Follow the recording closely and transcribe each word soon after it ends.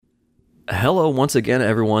Hello once again,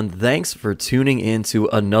 everyone. Thanks for tuning in to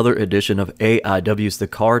another edition of AIW's The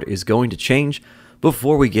Card is Going to Change.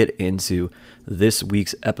 Before we get into this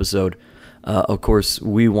week's episode, of course,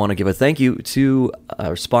 we want to give a thank you to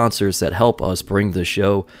our sponsors that help us bring the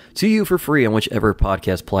show to you for free on whichever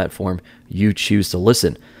podcast platform you choose to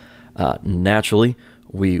listen. Naturally,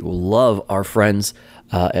 we love our friends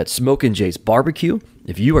at Smokin' Jay's Barbecue.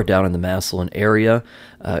 If you are down in the Massillon area,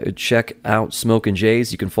 check out Smokin'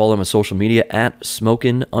 Jay's. You can follow them on social media at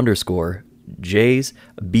smokin_Jay's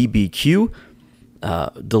BBQ.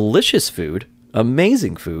 Delicious food,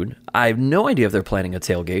 amazing food. I have no idea if they're planning a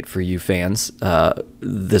tailgate for you fans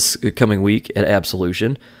this coming week at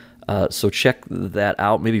Absolution. So check that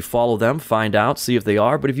out. Maybe follow them, find out, see if they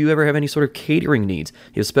are. But if you ever have any sort of catering needs,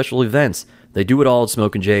 you have special events, they do it all at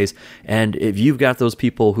Smokin' Jay's. And if you've got those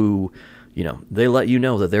people who, you know, they let you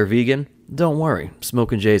know that they're vegan, don't worry.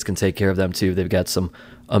 Smokin' Jay's can take care of them too. They've got some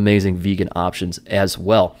amazing vegan options as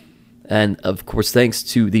well. And of course, thanks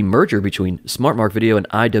to the merger between SmartMark Video and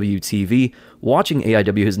IWTV, watching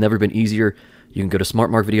AIW has never been easier. You can go to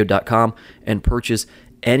smartmarkvideo.com and purchase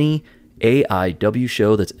any AIW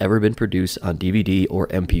show that's ever been produced on DVD or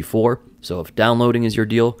MP4. So if downloading is your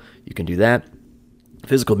deal, you can do that.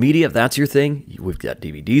 Physical media, if that's your thing, we've got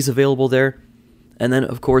DVDs available there. And then,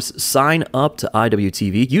 of course, sign up to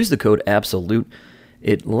IWTV. Use the code ABSOLUTE.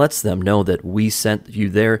 It lets them know that we sent you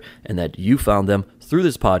there and that you found them through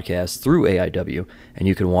this podcast, through AIW. And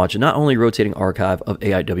you can watch not only a rotating archive of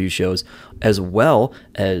AIW shows, as well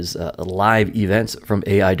as live events from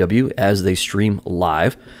AIW as they stream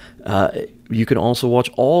live. You can also watch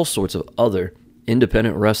all sorts of other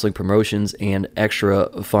independent wrestling promotions and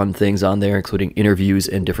extra fun things on there, including interviews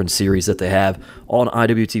and different series that they have on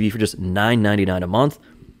IWTV for just $9.99 a month.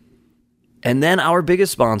 And then our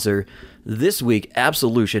biggest sponsor this week,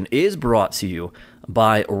 Absolution, is brought to you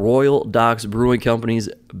by Royal Docks Brewing Company's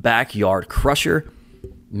Backyard Crusher.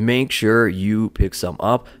 Make sure you pick some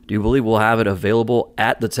up. Do you believe we'll have it available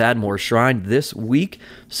at the Tadmor Shrine this week?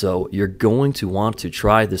 So you're going to want to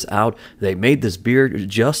try this out. They made this beer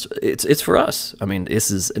it's for us. I mean,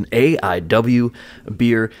 this is an AIW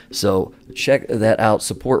beer, so check that out.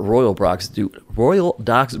 Support Royal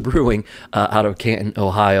Docks Brewing out of Canton,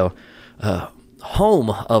 Ohio. Home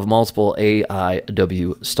of multiple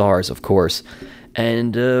AIW stars, of course.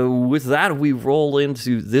 And with that, we roll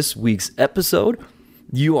into this week's episode.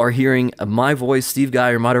 You are hearing my voice, Steve Guy,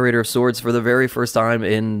 your moderator of sorts, for the very first time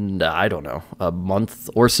in, I don't know, a month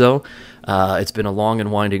or so. It's been a long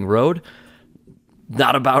and winding road.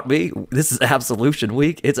 Not about me. This is Absolution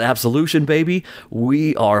week. It's Absolution, baby.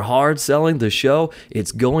 We are hard selling the show.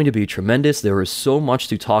 It's going to be tremendous. There is so much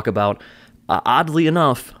to talk about. Oddly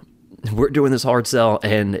enough, we're doing this hard sell,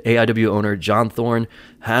 and AIW owner John Thorne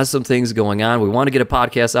has some things going on. We want to get a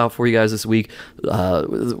podcast out for you guys this week.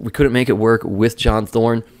 We couldn't make it work with John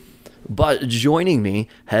Thorne, but joining me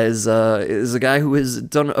is a guy who has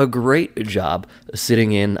done a great job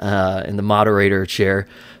sitting in the moderator chair,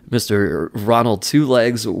 Mr. Ronald Two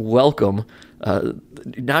Legs. Welcome.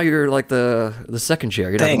 Now you're like the second chair.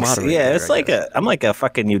 You're Thanks. Not the moderator. Yeah, it's I'm like a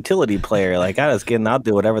fucking utility player. Like I'll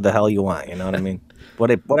do whatever the hell you want. You know what I mean?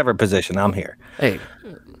 Whatever position, I'm here. Hey,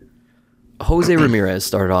 Jose Ramirez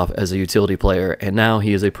started off as a utility player, and now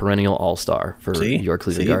he is a perennial all-star for your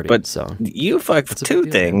Cleveland Guardians. But so you fucked two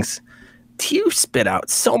things. You spit out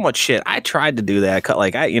so much shit. I tried to do that.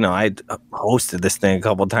 I hosted this thing a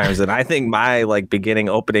couple times, and I think my beginning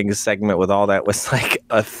opening segment with all that was like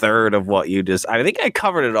a third of what you just. I think I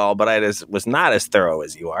covered it all, but I just was not as thorough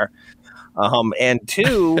as you are. And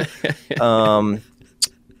two, oh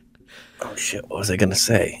shit, what was I going to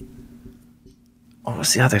say? What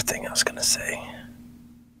was the other thing I was going to say?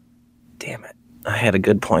 Damn it. I had a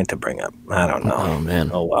good point to bring up. I don't know. Oh,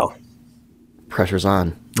 man. Oh, well. Pressure's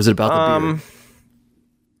on. Was it about the beer?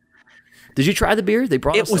 Did you try the beer? They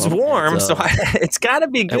brought it was warm, so it's got to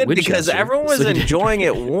be good because everyone was enjoying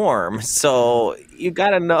it warm. So you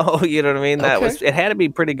got to know, you know what I mean? It had to be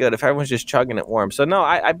pretty good if everyone's just chugging it warm. So no,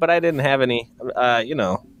 but I didn't have any, I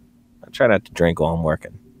try not to drink while I'm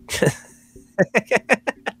working.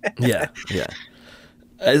 Yeah.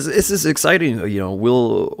 This is exciting.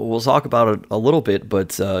 We'll talk about it a little bit,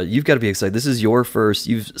 but you've got to be excited. This is your first.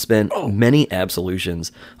 You've spent many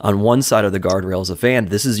absolutions on one side of the guardrail as a fan.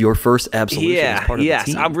 This is your first absolution as part of the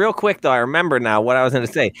team. I'm real quick though. I remember now what I was going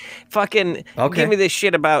to say. Fucking give me this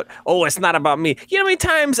shit about. Oh, it's not about me. You know how many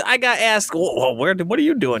times I got asked, "Well, what are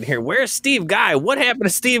you doing here? Where's Steve Guy? What happened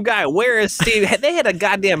to Steve Guy? Where is Steve?" They had a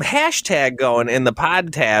goddamn hashtag going in the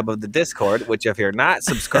pod tab of the Discord. Which, if you're not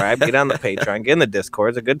subscribed, get on the Patreon, get in the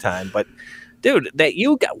Discord. It's a good time, but dude, that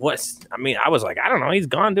you got I mean, I was like, I don't know, he's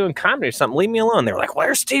gone doing comedy or something. Leave me alone. They were like,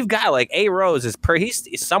 where's Steve Guy? Like, A Rose is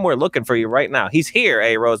he's somewhere looking for you right now. He's here,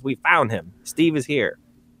 A Rose. We found him. Steve is here.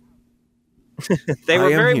 They were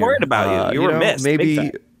very worried about you. You were missed.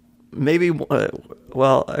 Maybe.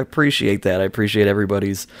 Well, I appreciate that. I appreciate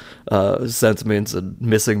everybody's sentiments and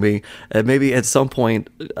missing me. And maybe at some point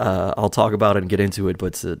I'll talk about it and get into it,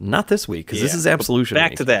 but not this week because this is Absolution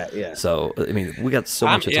Back week. to that, yeah. So I mean, we got so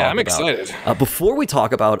much to talk about. I'm excited. Before we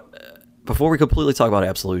completely talk about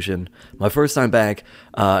Absolution, my first time back,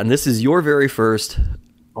 and this is your very first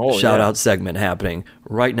shout out segment happening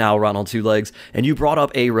right now, Ronald Two Legs. And you brought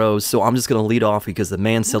up A Rose, so I'm just going to lead off because the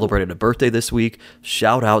man celebrated a birthday this week.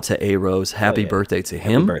 Shout out to A Rose. Happy birthday to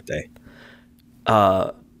him. Happy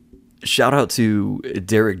birthday. Shout out to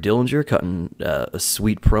Derek Dillinger cutting a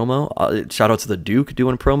sweet promo. Shout out to the Duke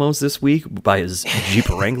doing promos this week by his Jeep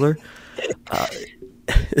Wrangler.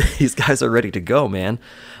 These guys are ready to go, man.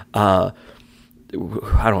 I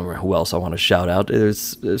don't remember who else I want to shout out.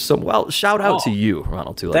 There's some. Shout out to you,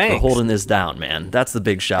 Ronald Two Legs, for holding this down, man. That's the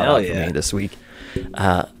big shout out for me this week.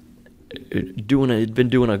 Been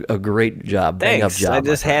doing a great job. Bang up job. I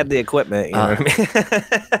just had the equipment. You know what I mean?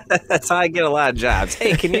 That's how I get a lot of jobs.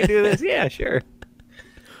 Hey, can you do this? Yeah, sure.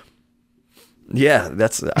 Yeah,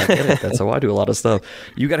 I get it. That's how I do a lot of stuff.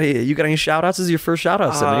 You got any shout outs? This is your first shout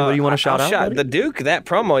out. Anybody you want to shout out? The Duke, that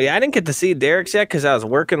promo. Yeah, I didn't get to see Derek's yet because I was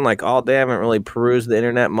working like all day. I haven't really perused the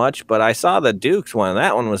internet much, but I saw the Duke's one.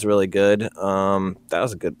 That one was really good. That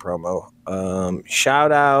was a good promo.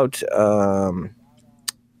 Shout out.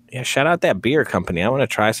 Shout out that beer company. I want to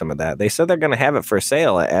try some of that. They said they're going to have it for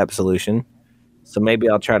sale at Absolution. So maybe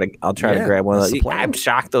I'll try to grab one of those. I'm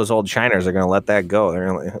shocked those old Shiners are going to let that go.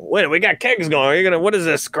 They're like, wait, we got kegs going. What is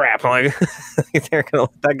this scrap? Like, they're going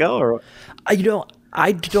to let that go, or what?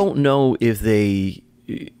 I don't know if they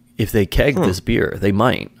keg this beer. They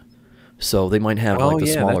might. So they might have the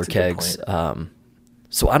smaller kegs.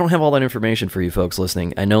 So I don't have all that information for you folks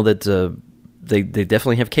listening. I know that they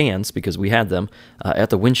definitely have cans because we had them at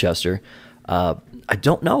the Winchester. I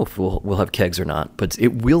don't know if we'll have kegs or not, but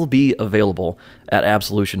it will be available at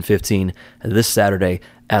Absolution 15 this Saturday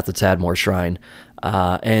at the Tadmor Shrine.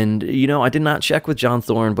 And, I did not check with John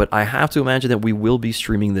Thorne, but I have to imagine that we will be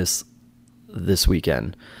streaming this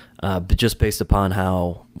weekend, but just based upon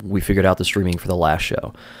how we figured out the streaming for the last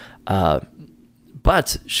show.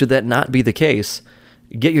 But should that not be the case,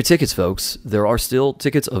 get your tickets, folks. There are still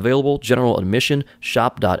tickets available. General admission,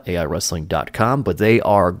 shop.aiwrestling.com, but they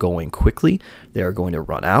are going quickly. They are going to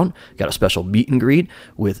run out. Got a special meet and greet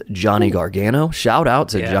with Johnny Gargano. Shout out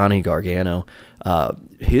to Johnny Gargano.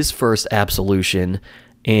 His first Absolution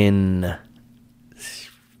in,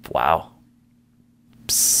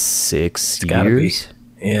 6 years?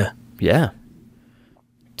 Yeah. Yeah.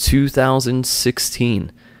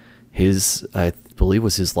 2016. I believe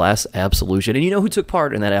was his last Absolution. And you know who took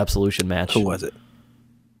part in that Absolution match? Who was it?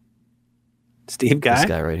 Steve Guy? This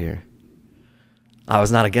guy right here. I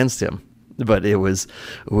was not against him, but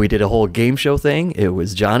we did a whole game show thing. It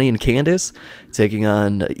was Johnny and Candace taking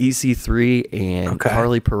on EC3 and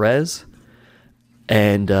Carly Perez.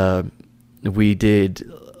 And we did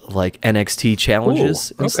like NXT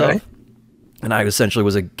challenges and stuff. And I essentially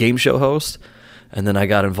was a game show host. And then I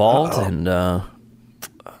got involved and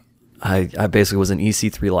I basically was an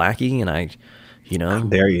EC3 lackey, and I, How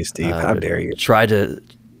dare you, Steve? How dare you? Tried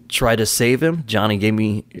to save him. Johnny gave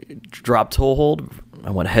me drop toe hold. I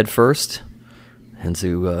went head first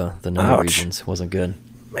into the number regions. Wasn't good.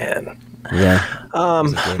 Man. Yeah.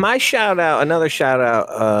 My shout out, another shout out.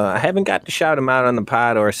 I haven't got to shout him out on the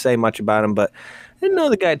pod or say much about him, but I didn't know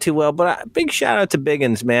the guy too well, but big shout out to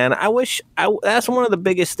Biggins, man. That's one of the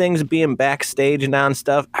biggest things being backstage now and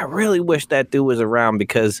stuff. I really wish that dude was around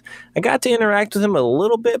because I got to interact with him a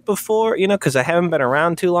little bit before, because I haven't been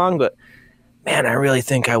around too long, but man, I really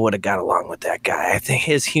think I would have got along with that guy. I think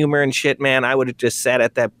his humor and shit, man, I would have just sat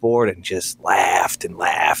at that board and just laughed and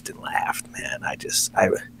laughed and laughed, man. I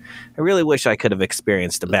really wish I could have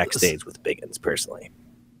experienced the backstage with Biggins personally.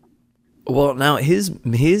 Well, now his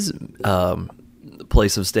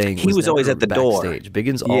place of staying. He was always at the backstage. door.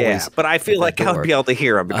 Biggins always. But I feel like I would be able to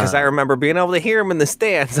hear him because I remember being able to hear him in the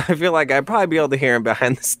stands. I feel like I'd probably be able to hear him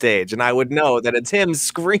behind the stage, and I would know that it's him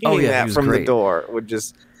screaming that from the door. Would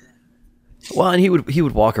just. Well, and he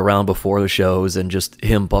would walk around before the shows and just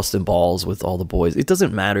him busting balls with all the boys. It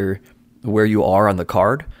doesn't matter where you are on the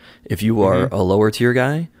card. If you are a lower tier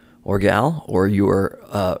guy or gal, or you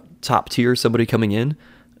are top tier somebody coming in,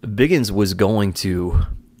 Biggins was going to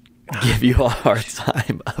give you a hard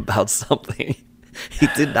time about something. He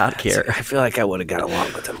did not care. I feel like I would have got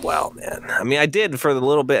along with him well, man. I mean, I did for the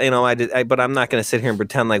little bit, but I'm not going to sit here and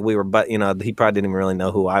pretend like we were, but, he probably didn't even really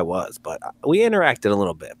know who I was, but we interacted a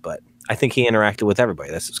little bit, but I think he interacted with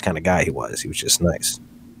everybody. That's the kind of guy he was. He was just nice.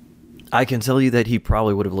 I can tell you that he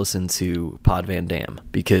probably would have listened to Pod Van Dam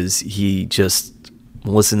because he just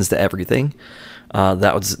listens to everything.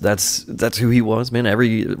 That's who he was, man.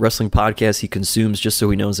 Every wrestling podcast he consumes just so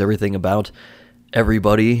he knows everything about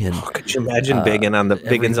everybody. And could you imagine Biggins on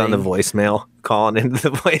the voicemail, calling into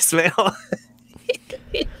the voicemail?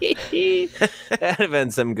 That'd have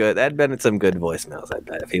been some good voicemails, I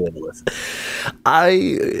bet, if he would listen.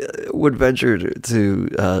 I would venture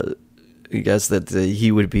to guess that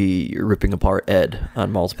he would be ripping apart Ed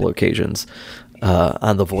on multiple occasions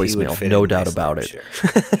on the voicemail, no doubt about it. Sure.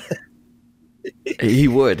 He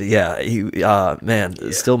would, yeah.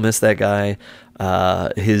 Still miss that guy.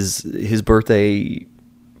 His birthday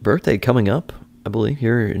coming up, I believe,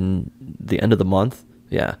 here in the end of the month.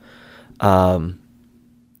 Yeah.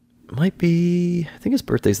 Might be, I think his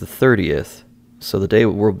birthday's the 30th, so the day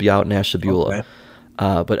we'll be out in Ashtabula. Okay.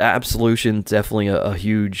 But Absolution, definitely a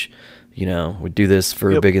huge, we do this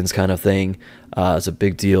for Biggins kind of thing. It's a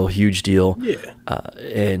big deal, huge deal. Yeah.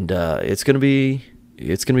 And it's gonna be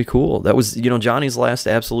cool. That was, Johnny's last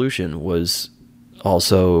Absolution was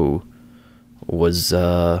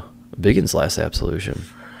Biggins' last Absolution.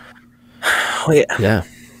 Oh, yeah. Yeah.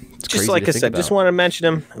 Just like I said, just wanted to mention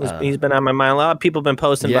him. He's been on my mind. A lot of people have been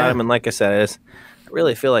posting about him, and like I said, I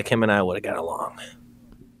really feel like him and I would have got along.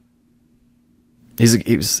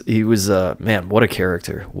 He was man, what a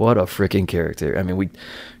character. What a freaking character. I mean, we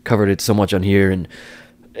covered it so much on here, and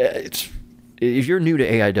if you're new to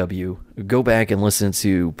AIW, go back and listen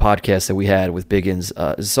to podcasts that we had with Biggins.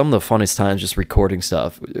 Some of the funnest times just recording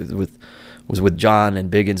stuff was with John and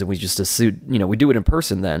Biggins, and we just assumed, we do it in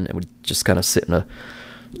person then, and we just kind of sit in a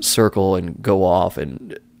circle and go off.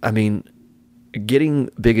 And I mean, getting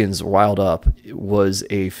Biggins riled up was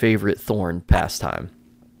a favorite Thorne pastime.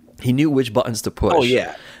 He knew which buttons to push. Oh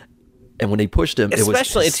yeah. And when he pushed him,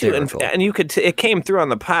 especially it was hysterical. too, and you could it came through on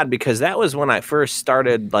the pod, because that was when I first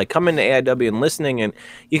started like coming to AIW and listening, and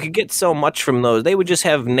you could get so much from those. They would just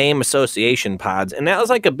have name association pods, and that was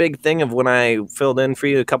like a big thing of when I filled in for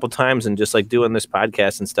you a couple times and just like doing this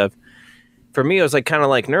podcast and stuff. For me, it was like kind of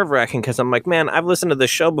like nerve-wracking, because I'm like, man, I've listened to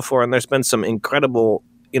this show before, and there's been some incredible,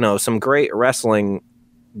 some great wrestling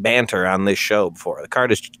banter on this show before. The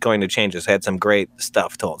card is going to change. Has had some great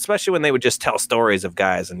stuff told, especially when they would just tell stories of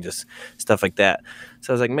guys and just stuff like that.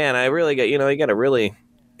 So I was like, man, I really got, you got to really,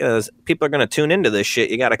 people are going to tune into this shit.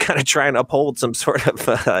 You got to kind of try and uphold some sort of,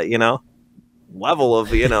 level of,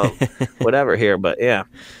 whatever here. But yeah,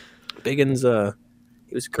 Biggins,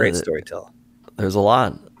 he was a great storyteller. There's a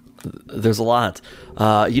lot. That's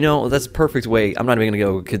a perfect way. I'm not even going to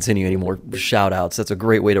go continue any more shout outs. That's a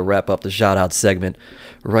great way to wrap up the shout out segment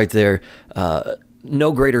right there.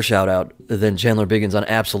 No greater shout out than Chandler Biggins on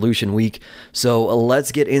Absolution week. So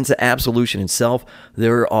let's get into Absolution itself.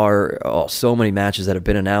 There are so many matches that have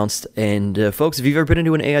been announced. And folks, if you've ever been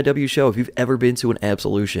into an AIW show, if you've ever been to an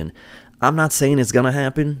Absolution, I'm not saying it's going to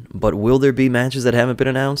happen, but will there be matches that haven't been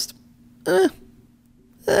announced? Just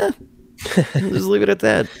leave it at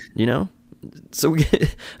that, So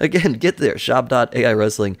again, get there,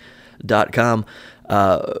 shop.aiwrestling.com.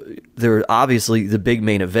 There obviously the big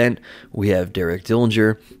main event. We have Derek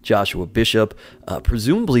Dillinger, Joshua Bishop,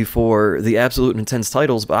 presumably for the Absolute and Intense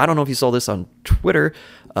titles. But I don't know if you saw this on Twitter.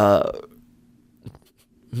 Matt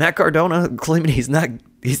Cardona claiming he's not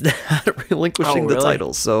relinquishing the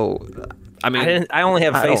titles. So. I mean, I only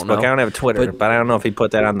have Facebook. I don't have Twitter, but I don't know if he put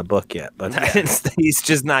that on the book yet. But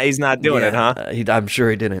he's not doing it, huh? I'm sure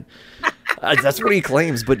he didn't. That's what he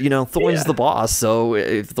claims. But Thorne's the boss. So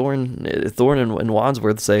if Thorne and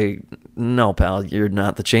Wadsworth say, "No, pal, you're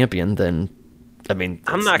not the champion," then I mean,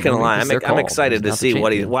 I'm not gonna lie. I'm excited to see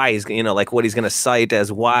what he's gonna cite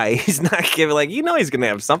as why he's not giving. He's gonna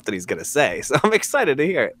have something he's gonna say. So I'm excited to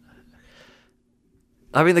hear it.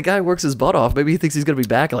 I mean, the guy works his butt off. Maybe he thinks he's going to be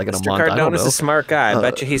back in a month. Mr. Cardona's a smart guy. I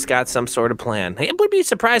bet you he's got some sort of plan. I would be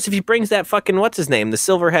surprised if he brings that fucking, what's his name? The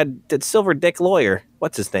silver dick lawyer.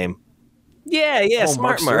 What's his name? Yeah,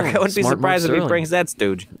 Smart Mark. I wouldn't be surprised if he brings that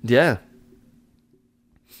stooge. Yeah.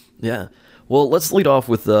 Yeah. Well, let's lead off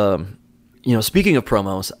with, speaking of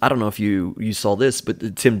promos, I don't know if you saw this,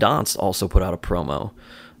 but Tim Donst also put out a promo,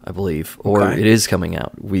 I believe, or it is coming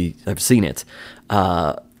out. I've seen it.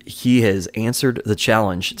 He has answered the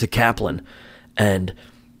challenge to Kaplan, and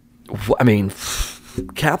I mean,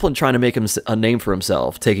 Kaplan trying to make him a name for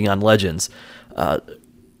himself, taking on legends.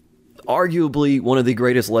 arguably one of the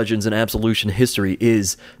greatest legends in Absolution history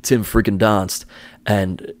is Tim freaking Donst,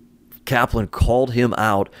 and Kaplan called him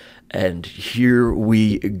out, and here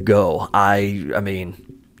we go. I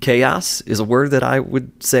mean, chaos is a word that I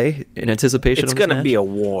would say in anticipation. It's going to be a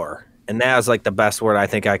war. And that was like the best word I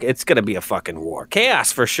think it's going to be a fucking war.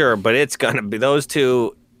 Chaos for sure, but it's going to be those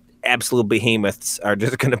two absolute behemoths are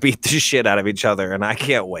just going to beat the shit out of each other, and I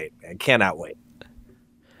can't wait. I cannot wait.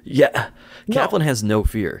 Yeah. Kaplan has no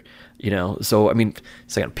fear, So, I mean,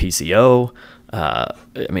 he's like on PCO. I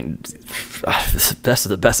mean, the best of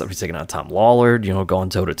the best. He's taking on Tom Lawler, going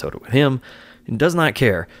toe-to-toe with him. He does not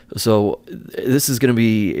care. So this is going to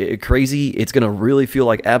be crazy. It's going to really feel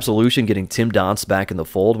like Absolution getting Tim Donst back in the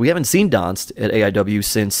fold. We haven't seen Donst at AIW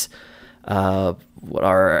since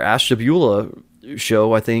our Ashtabula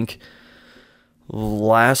show, I think,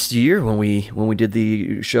 last year when we did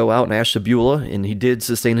the show out in Ashtabula, and he did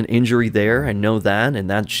sustain an injury there. I know that, and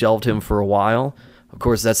that shelved him for a while. Of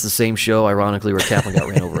course, that's the same show, ironically, where Kaplan got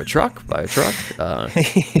ran over by a truck.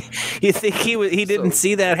 You think he didn't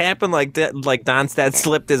see that happen? Like Donstad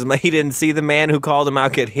slipped his. He didn't see the man who called him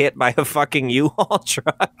out get hit by a fucking U-Haul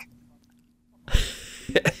truck.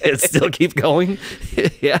 And still keep going.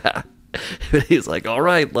 Yeah. He's like, all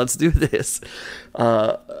right, let's do this.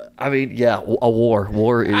 I mean, yeah, a war.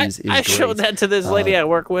 War is I great. showed that to this lady I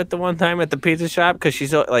work with the one time at the pizza shop, because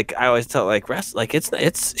she's like, I always tell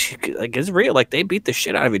it's real. Like, they beat the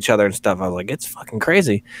shit out of each other and stuff. I was like, it's fucking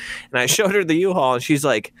crazy. And I showed her the U-Haul, and she's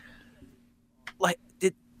like,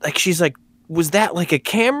 was that like a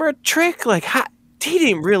camera trick? Like, he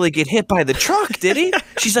didn't really get hit by the truck, did he?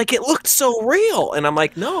 She's like, it looked so real. And I'm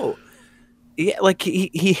like, no. Yeah, like he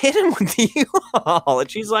hit him with the U-Haul,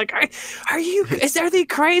 and she's like, "Are they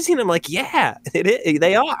crazy?" And I'm like, "Yeah,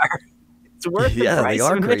 they are. It's worth the price they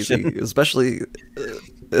are of admission." crazy,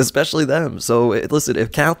 especially them. So listen,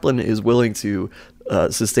 if Kaplan is willing to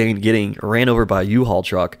sustain getting ran over by a U-Haul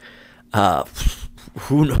truck,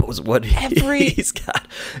 who knows what he's got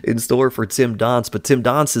in store for Tim Donst. But Tim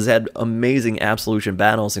Donst has had amazing Absolution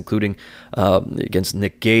battles, including against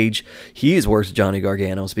Nick Gage. He is worse than Johnny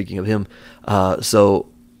Gargano, speaking of him. So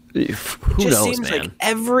who knows, seems man? Like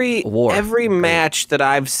every match that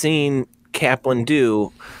I've seen Kaplan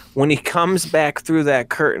do, when he comes back through that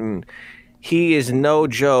curtain, he is no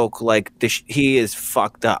joke. Like, he is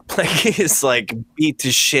fucked up. Like, he is like beat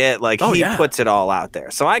to shit. Like, he puts it all out there.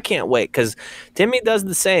 So I can't wait, because Timmy does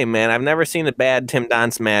the same, man. I've never seen a bad Tim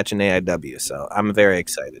Donst match in AIW, so I'm very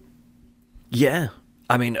excited. Yeah.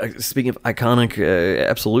 I mean, speaking of iconic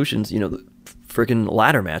Absolutions, the freaking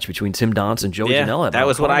ladder match between Tim Donst and Joey Janela. That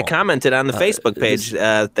was what I commented on the Facebook page.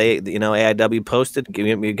 AIW posted,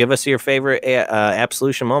 give us your favorite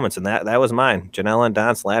Absolution moments, and that was mine. Janela and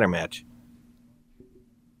Donst ladder match.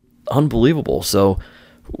 Unbelievable. So,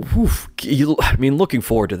 looking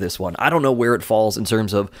forward to this one. I don't know where it falls in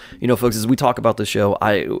terms of, folks, as we talk about the show,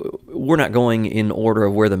 we're not going in order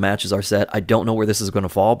of where the matches are set. I don't know where this is going to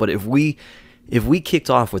fall, but if we kicked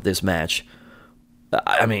off with this match,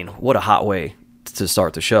 I mean, what a hot way to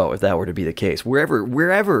start the show if that were to be the case.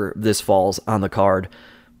 Wherever this falls on the card,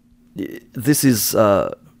 this is,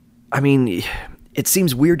 it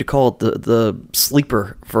seems weird to call it the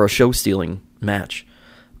sleeper for a show-stealing match.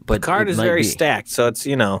 But the card is very stacked, so it's,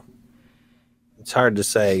 it's hard to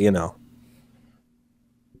say,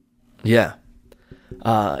 Yeah.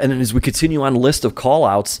 And then as we continue on a list of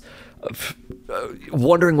call-outs,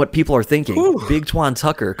 wondering what people are thinking. Whew. Big Twan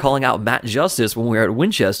Tucker calling out Matt Justice when we were at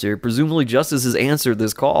Winchester. Presumably Justice has answered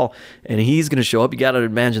this call, and he's going to show up. You got to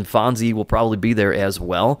imagine Fonzie will probably be there as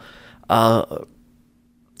well.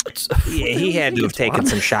 He had to have taken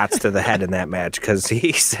some shots to the head in that match, because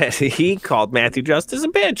he said he called Matthew Justice a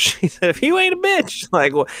bitch. He said, if you ain't a bitch,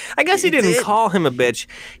 like, well, I guess he didn't call him a bitch.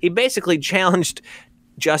 He basically challenged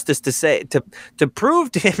Justice to say to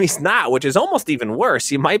prove to him he's not, which is almost even worse.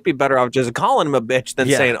 You might be better off just calling him a bitch than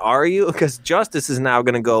saying, "Are you?" Because Justice is now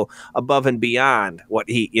going to go above and beyond what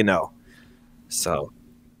he, So,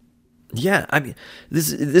 yeah, I mean,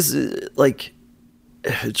 this is like.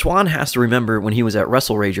 Twan has to remember when he was at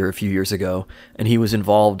Wrestle Rager a few years ago, and he was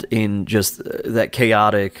involved in just that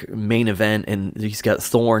chaotic main event, and he's got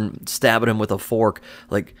Thorne stabbing him with a fork.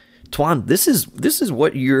 Like, Twan, this is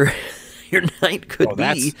what your night could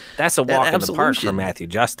be. That's a walk in the park for Matthew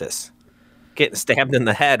Justice. Getting stabbed in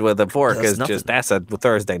the head with a fork that's a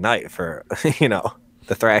Thursday night for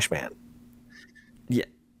the Thrash Man. Yeah,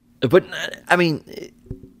 but I mean.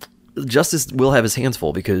 Justice will have his hands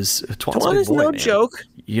full, because Twan is no joke.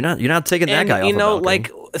 You're not taking that guy off. Like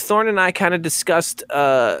Thorne and I kind of discussed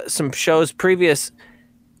some shows previous.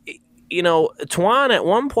 Twan at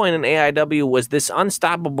one point in AIW was this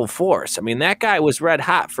unstoppable force. I mean, that guy was red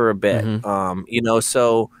hot for a bit.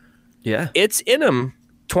 So Yeah. it's in him.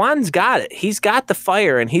 Twan's got it. He's got the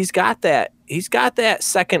fire, and he's got that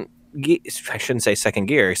second. I shouldn't say second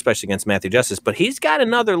gear, especially against Matthew Justice, but he's got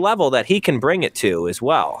another level that he can bring it to as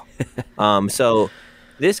well. So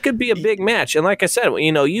this could be a big match. And like I said,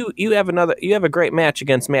 you have a great match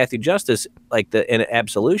against Matthew Justice, like in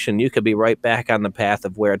Absolution. You could be right back on the path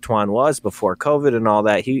of where Twan was before COVID and all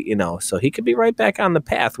that. So he could be right back on the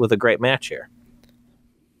path with a great match here.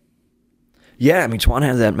 Yeah, I mean, Twan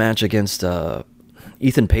had that match against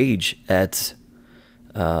Ethan Page at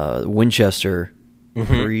Winchester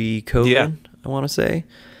pre-COVID, I want to say.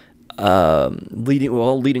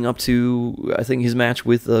 Leading up to, I think, his match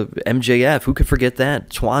with MJF. Who could forget that?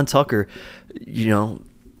 Twan Tucker,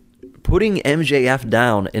 putting MJF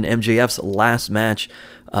down in MJF's last match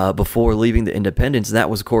before leaving the Independents. And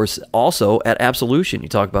that was, of course, also at Absolution. You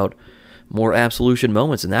talk about more Absolution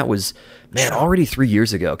moments, and that was, already 3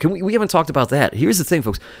 years ago. We haven't talked about that. Here's the thing,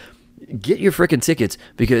 folks. Get your freaking tickets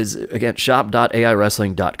because, again,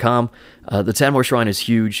 shop.aiwrestling.com. The Tadmore Shrine is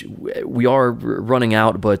huge. We are running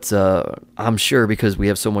out, but I'm sure because we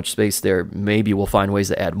have so much space there, maybe we'll find ways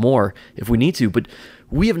to add more if we need to. But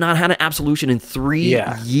we have not had an Absolution in 3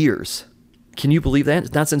 years. Can you believe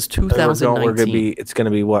that? Not since 2019. It's going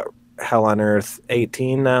to be what? Hell on Earth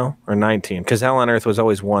 18 now or 19? Because Hell on Earth was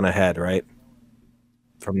always one ahead, right?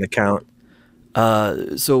 From the count.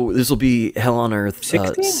 So this will be Hell on Earth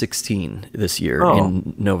 16 this year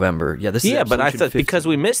in November. Yeah, this is but I thought 15. Because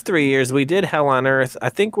we missed 3 years, we did Hell on Earth. I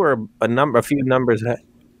think we're a few numbers ahead.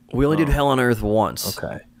 We only did Hell on Earth once.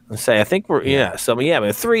 Okay. I think we're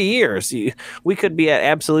but 3 years. We could be at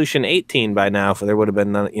Absolution 18 by now if there would have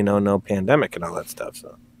been no pandemic and all that stuff.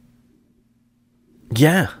 So.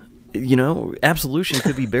 Yeah, Absolution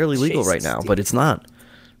could be barely legal right now, but it's not.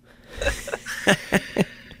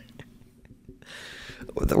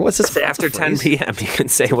 What's this? After 10 p.m., you can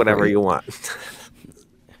say whatever you want.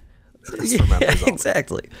 Yeah,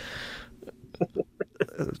 exactly.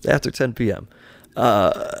 After 10 p.m.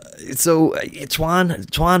 So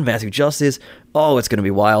Twan, Matthew Justice. Oh, it's going to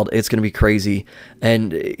be wild. It's going to be crazy.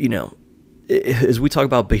 And as we talk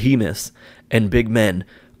about behemoths and big men,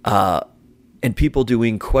 and people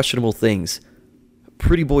doing questionable things,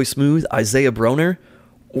 Pretty Boy Smooth, Isaiah Broner.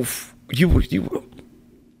 Oof,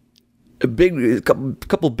 a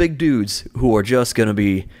couple big dudes who are just going to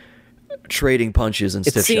be trading punches and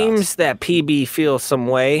stiff shots. It seems that PB feels some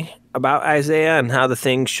way about Isaiah and how the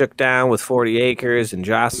thing shook down with 40 Acres and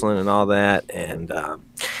Jocelyn and all that. And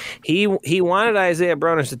he wanted Isaiah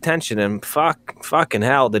Broner's attention, and fucking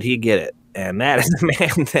hell did he get it. And that is a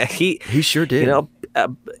man that he sure did.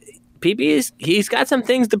 PB he's got some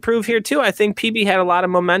things to prove here too. I think PB had a lot of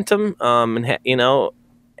momentum, and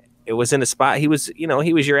it was in a spot. He was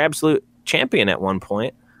your absolute champion at one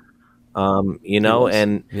point. And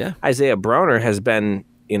Isaiah Broner has been,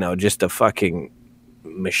 just a fucking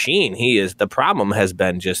machine. The problem has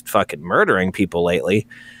been just fucking murdering people lately.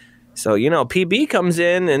 So, PB comes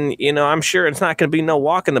in and, I'm sure it's not going to be no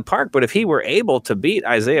walk in the park, but if he were able to beat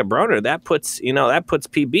Isaiah Broner, that puts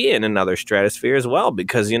PB in another stratosphere as well,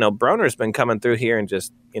 because, Broner's been coming through here and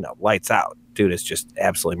just, lights out. Dude is just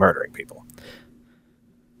absolutely murdering people.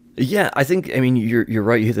 Yeah, you're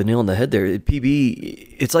right. You hit the nail on the head there.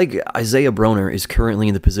 PB, it's like Isaiah Broner is currently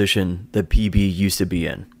in the position that PB used to be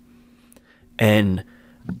in. And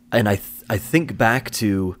I think back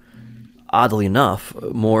to, oddly enough,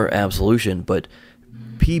 more Absolution, but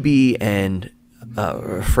PB and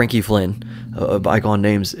Frankie Flynn, bygone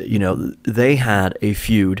names, they had a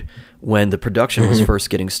feud when the production was first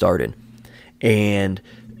getting started. And,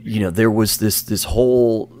 there was this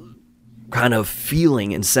whole kind of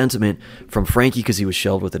feeling and sentiment from Frankie because he was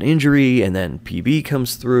shelved with an injury, and then PB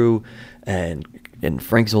comes through, and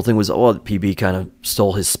Frankie's whole thing was, PB kind of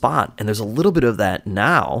stole his spot. And there's a little bit of that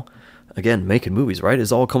now. Again, making movies, right?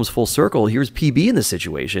 It all comes full circle. Here's PB in this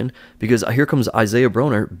situation because here comes Isaiah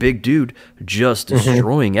Broner, big dude, just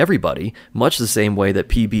destroying everybody, much the same way that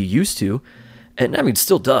PB used to. And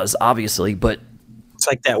still does, obviously, but it's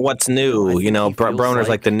like that what's new, Broner's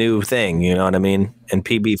like the new thing, you know what I mean? And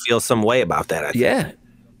PB feels some way about that, I think. Yeah.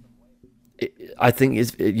 I think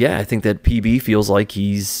that PB feels like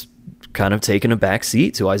he's kind of taking a back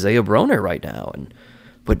seat to Isaiah Broner right now.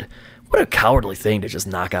 But what a cowardly thing to just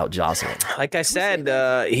knock out Jocelyn. Like I said,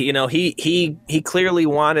 he clearly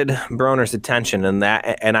wanted Broner's attention, and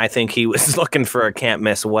I think he was looking for a can't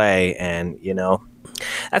miss way, and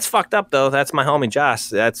that's fucked up though. That's my homie Josh.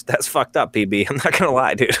 That's fucked up, PB. I'm not gonna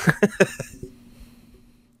lie, dude.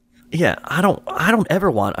 Yeah, I don't ever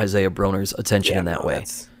want Isaiah Broner's attention in that way.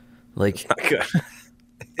 Like, not good.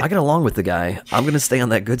 I get along with the guy. I'm going to stay on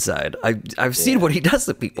that good side. I've seen what he does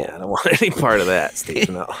to people. Yeah, I don't want any part of that, Steve.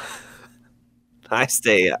 No. I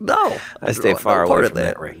stay far away from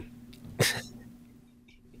that ring.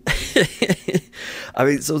 I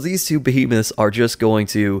mean, so these two behemoths are just going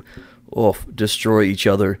to destroy each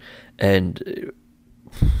other. And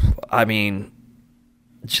I mean,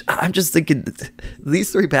 I'm just thinking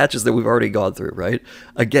these three matches that we've already gone through, right?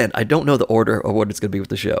 Again, I don't know the order or what it's going to be with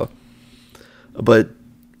the show. But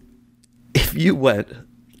if you went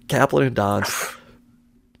Kaplan and Dons,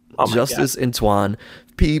 Justice and Twan,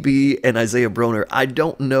 PB and Isaiah Broner, I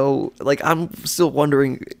don't know. Like, I'm still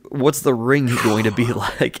wondering what's the ring going to be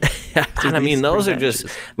like. And I mean, those are matches.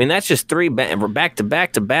 That's just three back to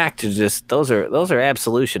back to back to just those are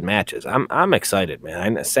Absolution matches. I'm excited,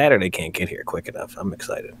 man. Saturday can't get here quick enough. I'm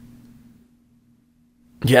excited.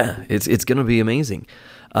 Yeah, it's going to be amazing.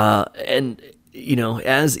 And you know,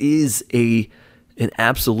 as is an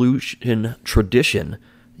Absolution tradition,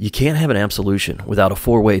 you can't have an Absolution without a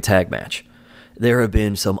 4-way tag match. There have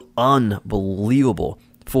been some unbelievable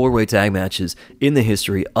 4-way tag matches in the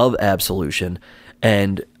history of Absolution,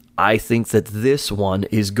 and I think that this one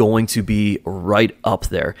is going to be right up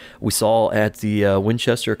there. We saw at the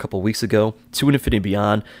Winchester a couple weeks ago, To Infinity and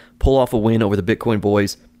Beyond pull off a win over the Bitcoin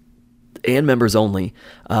Boys and members only,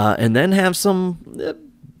 and then have some...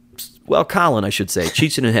 Colin, I should say.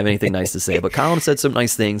 Cheech didn't have anything nice to say, but Colin said some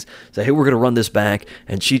nice things. Said, hey, we're going to run this back.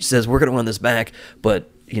 And Cheech says, we're going to run this back,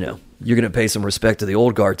 but, you know, you're going to pay some respect to the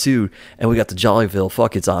old guard, too. And we got the Jollyville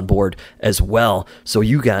Fuckets on board as well. So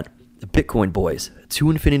you got the Bitcoin Boys, To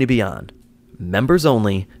Infinity Beyond, members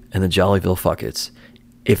only, and the Jollyville Fuckets.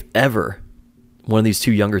 If ever one of these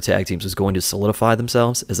two younger tag teams is going to solidify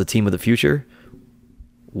themselves as a team of the future...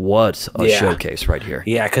 What a showcase right here.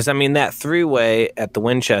 Yeah, because, I mean, that 3-way at the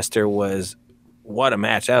Winchester was what a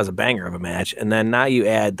match. That was a banger of a match. And then now you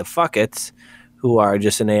add the Fuckets, who are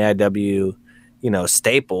just an AIW,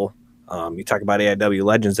 staple. You talk about AIW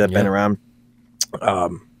legends that have been around.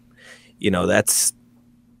 That's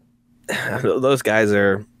those guys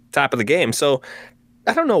are top of the game. So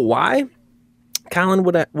I don't know why Colin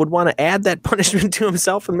would want to add that punishment to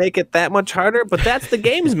himself and make it that much harder, but that's the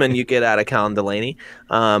gamesman you get out of Colin Delaney.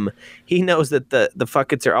 He knows that the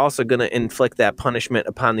Fuckets are also going to inflict that punishment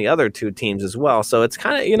upon the other two teams as well. So it's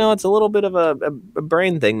kind of, it's a little bit of a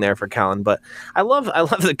brain thing there for Colin. But I love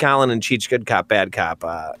the Colin and Cheech good cop, bad cop.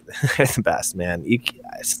 They're the best, man.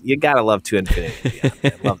 You gotta love To Infinity.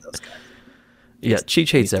 I love those guys. Yeah,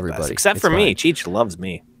 Cheech hates everybody except for me. Cheech loves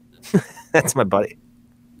me. That's my buddy.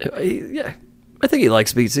 Yeah. I think he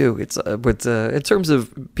likes me too. But in terms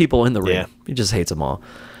of people in the ring, he just hates them all.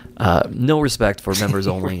 No respect for members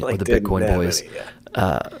only like or the Bitcoin Boys,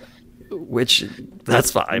 which that's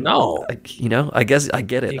fine. No, I guess I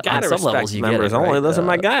get it. You gotta On some respect levels, you members get it, only. right? Those are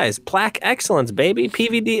my guys. Plaque Excellence, baby.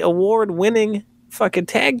 PVD award-winning fucking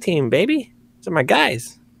tag team, baby. Those are my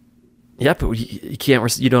guys. Yeah, but you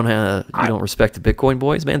can't. You don't respect the Bitcoin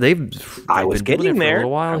Boys, man. I was getting there.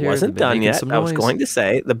 I wasn't done yet. I was going to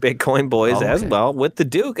say the Bitcoin Boys as well with the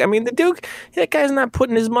Duke. I mean, the Duke. That guy's not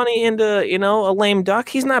putting his money into a lame duck.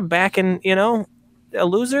 He's not backing a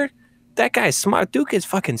loser. That guy's smart. Duke is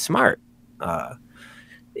fucking smart.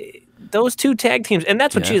 Those two tag teams, and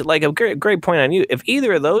that's what you like. A great point on you. If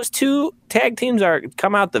either of those two tag teams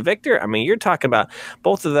come out the victor, I mean, you're talking about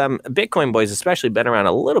both of them. Bitcoin Boys, especially, been around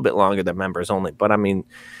a little bit longer than members only. But I mean,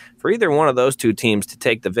 for either one of those two teams to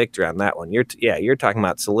take the victor on that one, you're talking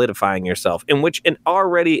about solidifying yourself in which an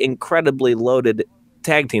already incredibly loaded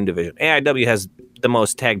tag team division. AIW has the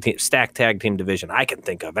most stacked tag team division I can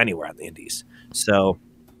think of anywhere on the Indies. So.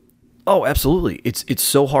 Oh, absolutely! It's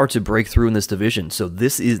so hard to break through in this division. So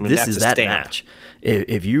this is that match.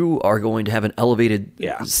 If you are going to have an elevated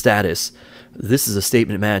status, this is a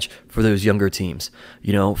statement match for those younger teams.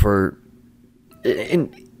 For Colin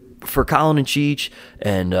and Cheech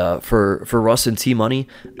and for Russ and T Money,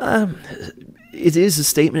 it is a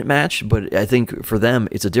statement match. But I think for them,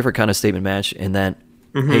 it's a different kind of statement match in that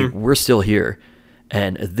hey, we're still here,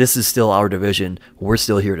 and this is still our division. We're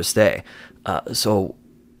still here to stay. So.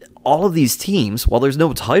 All of these teams, while there's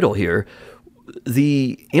no title here,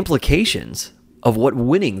 the implications of what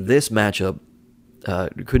winning this matchup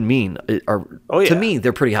could mean are, to me,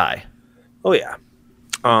 they're pretty high. Oh, yeah.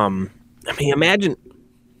 I mean, imagine...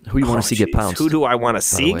 Who you want to see get pounced? Who do I want to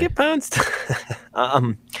see get pounced?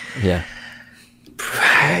 Yeah.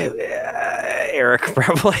 Eric,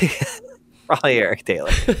 probably. Probably Eric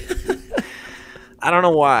Taylor. I don't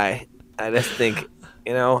know why. I just think,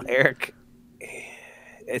 Eric...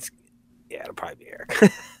 it'll probably be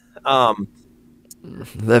Eric.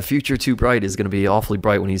 That future too bright is going to be awfully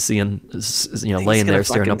bright when he's seeing, laying there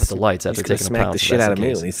staring up at the lights after taking a smack pound. the shit out of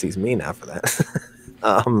me when he sees me now for that.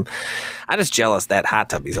 I'm just jealous that hot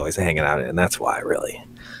tub he's always hanging out in. That's why, really.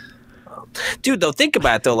 Dude, though, think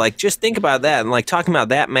about it, though. Like, just think about that. And, like, talking about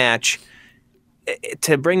that match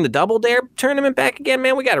to bring the Double Dare tournament back again,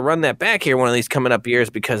 man, we got to run that back here one of these coming up years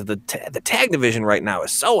because the tag division right now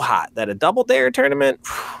is so hot that a Double Dare tournament,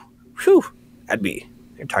 whew,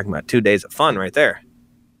 you're talking about 2 days of fun right there.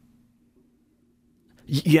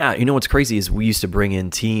 Yeah, you know what's crazy is we used to bring in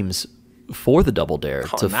teams for the Double Dare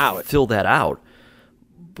to fill that out.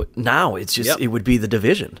 But now it's just, it would be the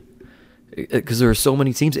division. Because there are so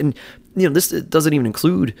many teams. And, this doesn't even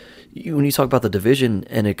include, when you talk about the division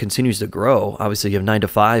and it continues to grow, obviously you have 9 to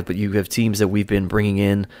 5, but you have teams that we've been bringing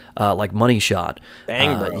in, like Money Shot.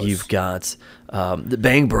 Bang Bros. You've got the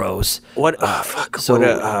Bang Bros. What? Fuck. So,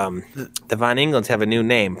 the Von Englands have a new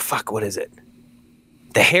name. Fuck, what is it?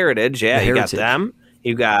 The Heritage. Yeah, you got them.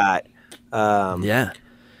 You got...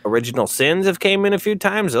 Original Sins have came in a few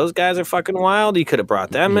times. Those guys are fucking wild. You could have brought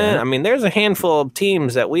them in. I mean, there's a handful of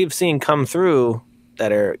teams that we've seen come through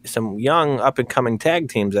that are some young up-and-coming tag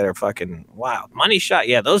teams that are fucking wild. Money Shot,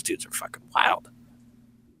 yeah, those dudes are fucking wild.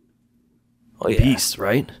 Oh, yeah. Beasts,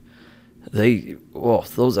 right?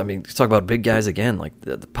 Those, I mean, talk about big guys again, like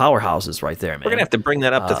the powerhouses right there, man. We're going to have to bring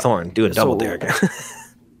that up to Thorne, do a Double Dare again.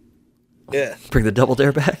 Yeah. Bring the Double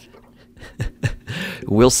Dare back?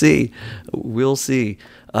 We'll see. The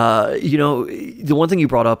one thing you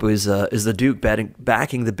brought up is the Duke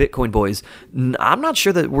backing the Bitcoin boys. I'm not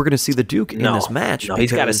sure that we're going to see the Duke in this match. No,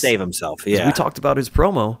 he's got to save himself. Yeah, we talked about his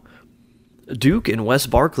promo, Duke and Wes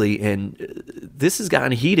Barkley, and this has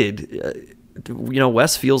gotten heated.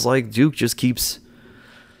 Wes feels like Duke just keeps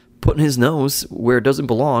putting his nose where it doesn't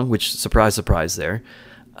belong, which surprise there.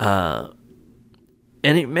 And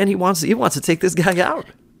he wants to take this guy out.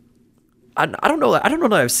 I don't know that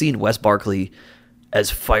I've seen Wes Barkley as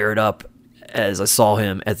fired up as I saw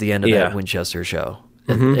him at the end of that Winchester show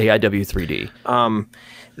at AIW3D.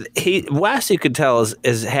 Wes, you could tell,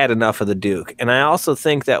 has had enough of the Duke. And I also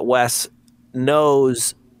think that Wes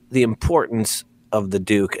knows the importance of the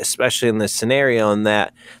Duke, especially in this scenario, and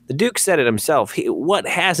that the Duke said it himself. What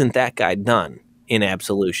hasn't that guy done in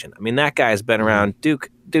Absolution? I mean, that guy's been around. Duke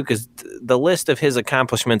is, the list of his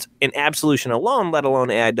accomplishments in Absolution alone, let alone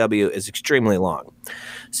AIW, is extremely long.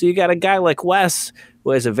 So you got a guy like Wes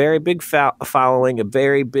who has a very big following, a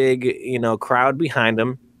very big crowd behind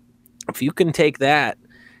him. If you can take that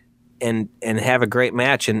and have a great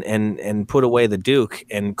match and put away the Duke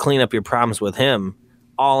and clean up your problems with him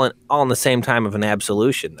all in the same time of an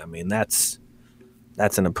Absolution, I mean that's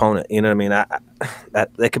an opponent. You know what I mean?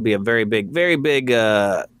 That could be a very big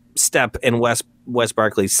step in Wes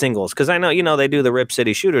Barkley's singles, because I know they do the Rip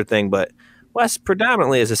City Shooter thing, but Wes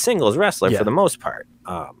predominantly is a singles wrestler for the most part.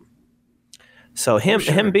 So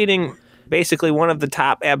him beating basically one of the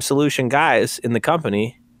top Absolution guys in the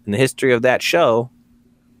company in the history of that show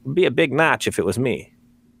would be a big notch if it was me.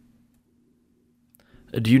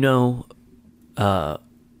 Do you know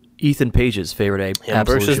Ethan Page's favorite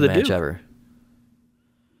Absolution match ever?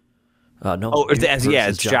 No. Oh,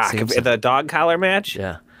 it's Jock. The dog collar match?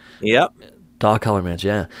 Yeah. Yep. Dog collar match,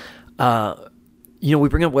 yeah. We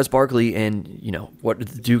bring up Wes Barkley and,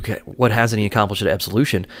 what hasn't he accomplished at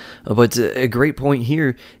Absolution? But a great point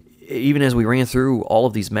here, even as we ran through all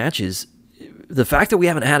of these matches, the fact that we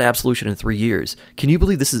haven't had Absolution in 3 years, can you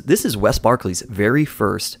believe this is Wes Barkley's very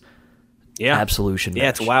first Absolution match? Yeah,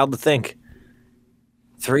 it's wild to think.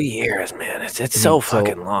 3 years, man. It's so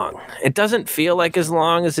fucking long. It doesn't feel like as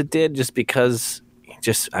long as it did just because,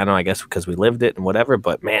 I don't know, I guess because we lived it and whatever,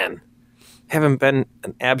 but man, haven't been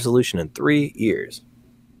an Absolution in 3 years.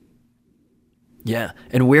 Yeah,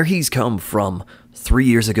 and where he's come from 3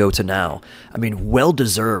 years ago to now, I mean, well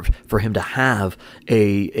deserved for him to have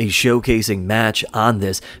a showcasing match on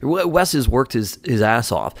this. Wes has worked his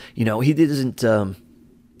ass off. He doesn't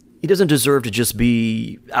deserve to just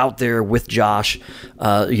be out there with Josh,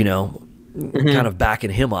 kind of backing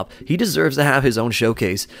him up. He deserves to have his own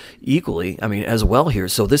showcase equally, as well here.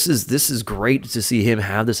 So this is great to see him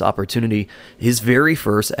have this opportunity. His very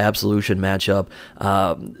first Absolution matchup.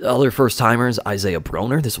 Other first timers, Isaiah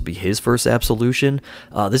Broner. This will be his first Absolution.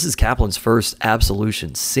 This is Kaplan's first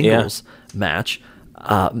Absolution singles match.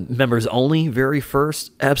 Members only very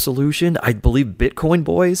first Absolution. I believe Bitcoin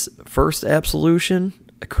Boys first Absolution.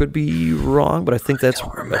 I could be wrong, but I think that's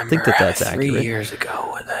accurate. 3 years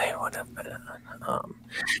ago, they would have been.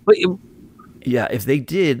 If they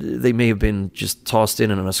did, they may have been just tossed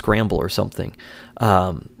in on a scramble or something.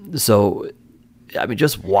 So I mean,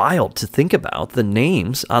 just wild to think about the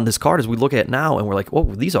names on this card as we look at it now, and we're like, oh,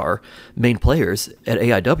 these are main players at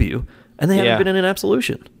AIW, and they haven't been in an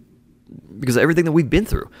Absolution because of everything that we've been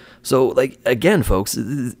through. So, like, again, folks,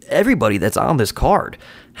 everybody that's on this card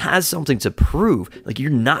has something to prove. Like, you're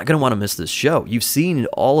not going to want to miss this show. You've seen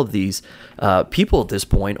all of these people at this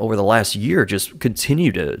point over the last year just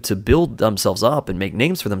continue to build themselves up and make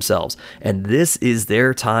names for themselves. And this is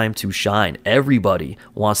their time to shine. Everybody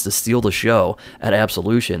wants to steal the show at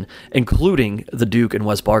Absolution, including the Duke and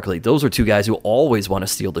Wes Barkley. Those are two guys who always want to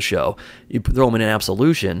steal the show. You throw them in an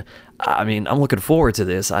Absolution. I mean, I'm looking forward to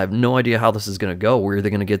this. I have no idea how this is going to go. Where are they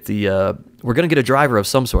going to get we're going to get a driver of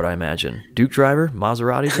some sort, I imagine. Duke driver?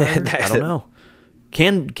 Maserati driver? I don't know.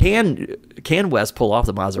 Can Wes pull off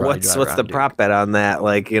the Maserati driver? What's the prop bet on that?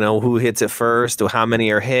 Like, who hits it first, or how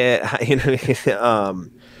many are hit?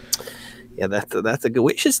 Yeah, that's a good.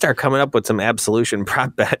 We should start coming up with some Absolution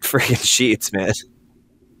prop bet freaking sheets, man.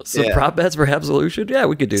 Some prop bets for Absolution? Yeah,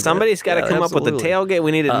 we could do Somebody's got to come up with the tailgate.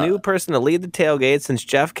 We need a new person to lead the tailgate since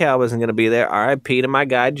Jeff Cal isn't going to be there. RIP to my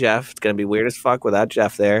guy, Jeff. It's going to be weird as fuck without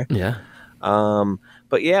Jeff there. Yeah.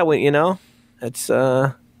 But yeah, it's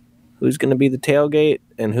who's going to be the tailgate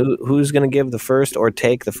and who's going to give the first or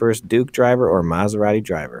take the first Duke driver or Maserati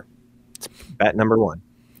driver. It's bet number one.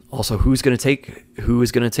 Also, who is going to take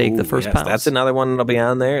the first pounds? That's another one that'll be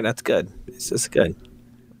on there. That's good. This is good.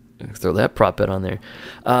 Throw that prop bet on there.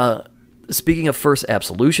 Speaking of first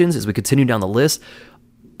Absolutions, as we continue down the list,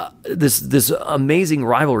 this amazing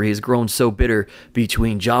rivalry has grown so bitter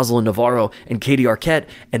between Jocelyn Navarro and Katie Arquette,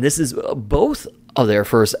 and this is both of their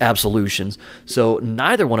first Absolutions. So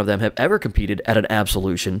neither one of them have ever competed at an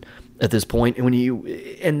Absolution at this point.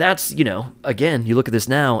 And that's, again, you look at this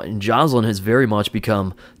now, and Jocelyn has very much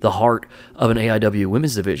become the heart of an AIW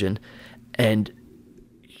women's division, and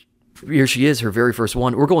here she is, her very first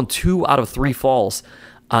one. We're going 2 out of 3 falls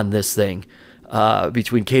on this thing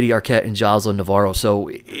between Katie Arquette and Jocelyn Navarro. So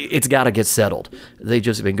it's got to get settled. They've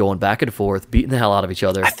just been going back and forth, beating the hell out of each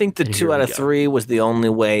other. I think the 2 out of 3 was the only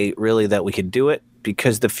way really that we could do it,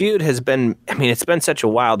 because the feud has been, it's been such a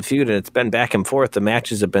wild feud, and it's been back and forth. The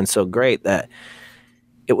matches have been so great that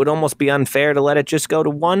it would almost be unfair to let it just go to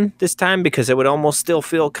 1 this time, because it would almost still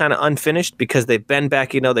feel kind of unfinished, because they've been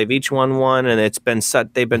back, they've each won 1, and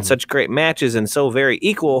they've been such great matches and so very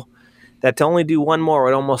equal that to only do 1 more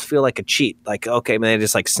would almost feel like a cheat. Like, okay, man, they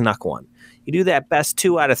just like snuck 1. You do that best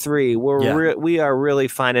 2 out of 3, we are really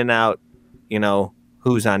finding out,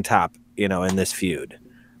 who's on top, in this feud.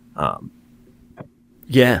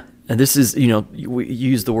 Yeah. And this is, we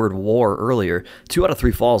used the word war earlier. 2 out of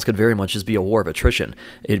 3 falls could very much just be a war of attrition.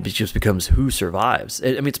 It just becomes who survives.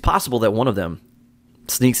 It's possible that one of them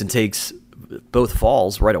sneaks and takes both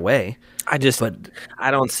falls right away. I don't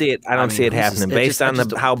see it. I don't see it happening based on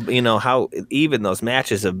how even those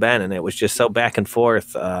matches have been, and it was just so back and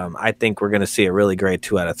forth. I think we're going to see a really great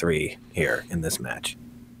 2 out of 3 here in this match.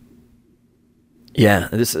 Yeah,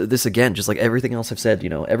 this again, just like everything else I've said,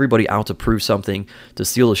 everybody out to prove something, to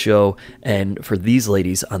steal the show, and for these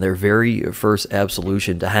ladies on their very first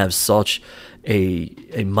Absolution to have such a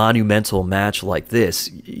monumental match like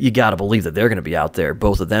this, you got to believe that they're going to be out there,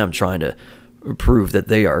 both of them trying to prove that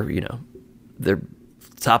they are, they're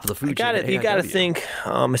top of the food chain. You got to think,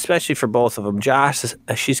 especially for both of them. Josh,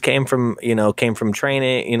 she's came from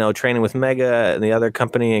training with Mega and the other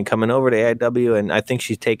company, and coming over to AIW, and I think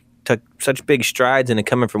she took such big strides in it,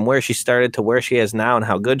 coming from where she started to where she is now and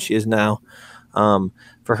how good she is now.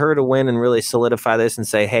 For her to win and really solidify this and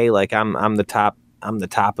say, hey, like I'm the top of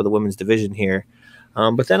the women's division here.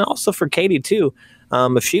 But then also for Katie too,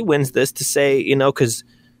 if she wins this, to say, because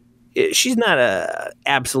she's not a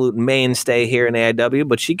absolute mainstay here in AIW,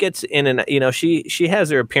 but she gets in, and she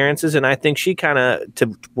has her appearances, and I think she kind of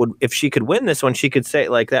if she could win this one, she could say,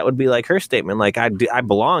 like, that would be like her statement, like, I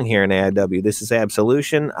belong here in AIW. This is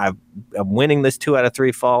Absolution. I'm winning this 2 out of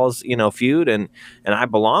 3 falls feud, and I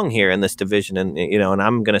belong here in this division, and and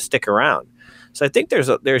I'm going to stick around. So I think there's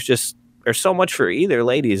so much for either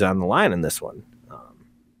ladies on the line in this one.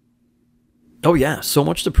 Oh yeah, so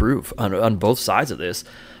much to prove on both sides of this.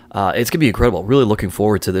 It's going to be incredible. Really looking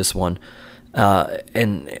forward to this one.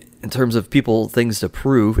 And in terms of things to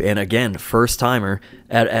prove, and again, first-timer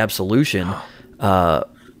at Absolution,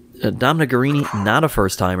 Dominic Guarini, not a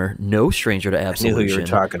first-timer, no stranger to Absolution. I knew who you were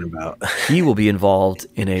talking about. He will be involved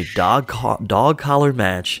in a dog collar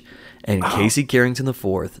match, and Casey Carrington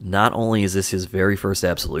IV, not only is this his very first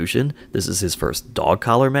Absolution, this is his first dog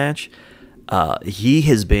collar match. He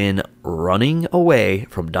has been running away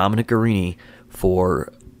from Dominic Guarini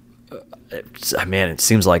for man, it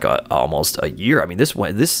seems like almost a year. I mean,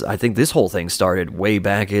 I think this whole thing started way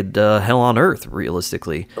back at Hell on Earth,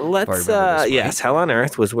 realistically. Yes, Hell on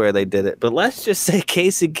Earth was where they did it. But let's just say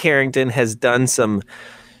Casey Carrington has done some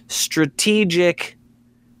strategic,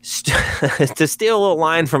 to steal a little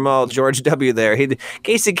line from George W. there,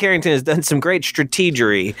 Casey Carrington has done some great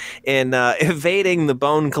strategery in evading the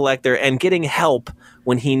Bone Collector and getting help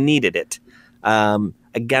when he needed it.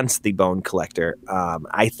 Against the Bone Collector.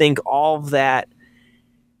 I think all of that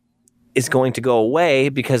is going to go away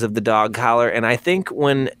because of the dog collar. And I think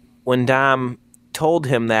when Dom told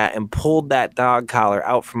him that and pulled that dog collar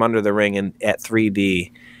out from under the ring at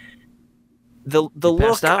 3D, the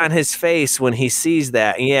look on his face when he sees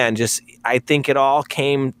that, and just I think it all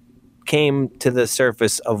came to the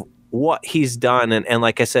surface of what he's done and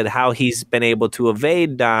like I said, how he's been able to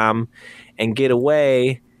evade Dom and get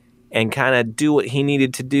away and kind of do what he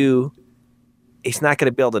needed to do. He's not going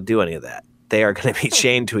to be able to do any of that. They are going to be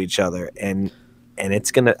chained to each other, and it's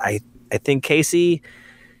going to. I think Casey's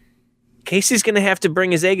going to have to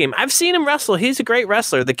bring his A game. I've seen him wrestle. He's a great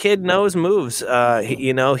wrestler. The kid knows moves.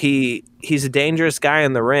 He's a dangerous guy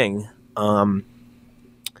in the ring. But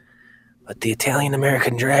the Italian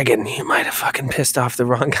American Dragon, you might have fucking pissed off the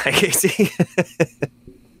wrong guy, Casey.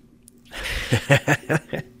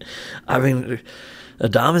 I mean,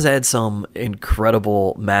 Dom has had some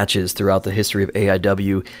incredible matches throughout the history of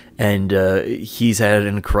AIW, and he's had an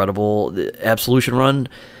incredible Absolution run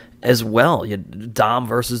as well. Dom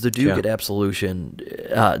versus the Duke at Absolution,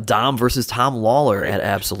 Dom versus Tom Lawler at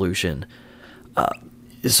Absolution.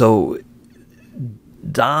 So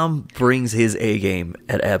Dom brings his A game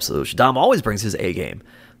at Absolution. Dom always brings his A game,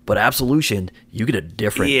 but Absolution, you get a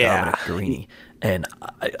different Dominic Garrini. And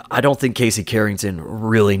I don't think Casey Carrington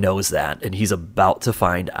really knows that, and he's about to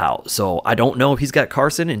find out. So I don't know if he's got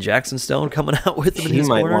Carson and Jackson Stone coming out with him in his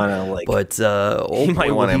corner. He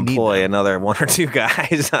might want to employ another one or two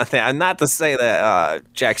guys on that. Not to say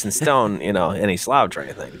that Jackson Stone, any slouch or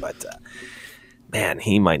anything, but man,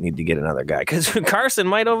 he might need to get another guy because Carson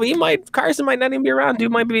might not even be around.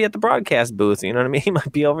 Dude might be at the broadcast booth. You know what I mean? He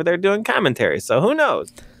might be over there doing commentary. So who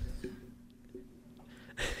knows?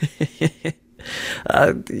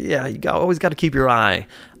 You always got to keep your eye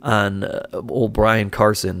on old Brian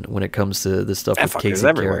Carson when it comes to this stuff with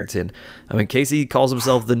Casey Carrington. I mean, Casey calls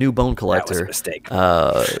himself the new Bone Collector. That was a mistake.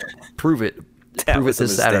 Prove it. Prove it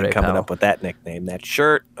this Saturday. Coming up with that nickname, that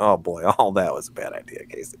shirt. Oh boy, all that was a bad idea,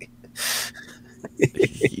 Casey.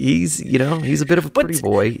 He's a bit of a pretty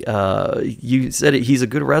boy. You said it, he's a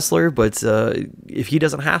good wrestler, but if he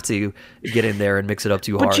doesn't have to get in there and mix it up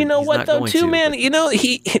too hard, but you know what though, too, man.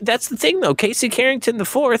 That's the thing though. Casey Carrington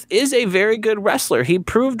IV is a very good wrestler. He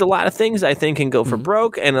proved a lot of things, I think, in Go for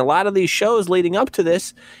Broke, and a lot of these shows leading up to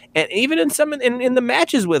this, and even in some in the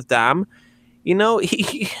matches with Dom.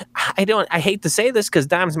 I hate to say this because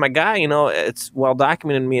Dom's my guy. It's well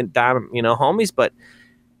documented. Me and Dom, homies, but.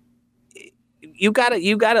 You gotta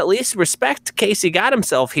at least respect Casey got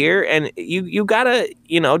himself here, and you gotta,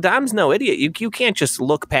 Dom's no idiot. You can't just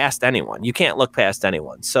look past anyone. You can't look past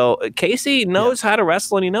anyone. So Casey knows how to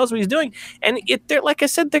wrestle, and he knows what he's doing. And like I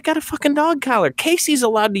said, they got a fucking dog collar. Casey's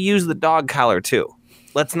allowed to use the dog collar too.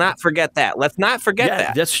 Let's not forget that.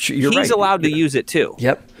 That. That's true. He's allowed to use it too.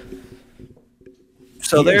 Yep.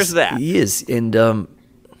 So there's that. He is, and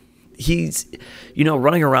he's,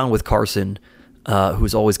 running around with Carson.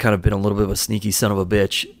 Who's always kind of been a little bit of a sneaky son of a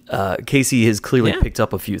bitch. Casey has clearly picked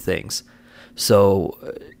up a few things.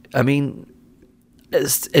 So, I mean,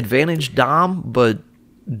 advantage Dom, but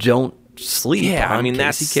don't sleep. Yeah, on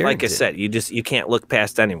that's Casey like I said. You can't look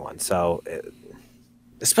past anyone. So,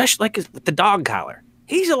 especially like with the dog collar,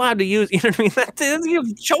 he's allowed to use. You know what I mean?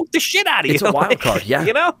 That choke the shit out of you. It's a wild card.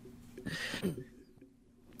 Yeah,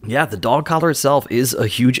 Yeah, the dog collar itself is a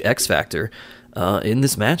huge X factor. In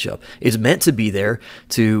this matchup, it's meant to be there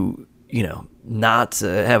to, not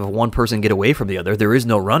have one person get away from the other. There is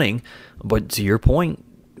no running, but to your point,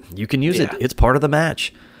 you can use it. It's part of the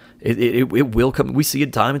match. It will come. We see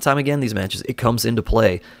it time and time again. These matches, it comes into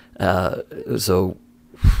play. So,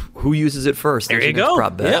 who uses it first? There you go.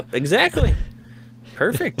 Yep, exactly.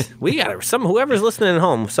 Perfect. We got whoever's listening at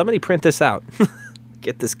home. Somebody print this out.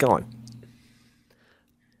 Get this going.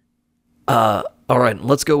 All right,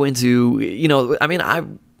 let's go into,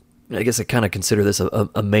 I guess I kind of consider this a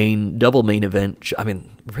double main event. I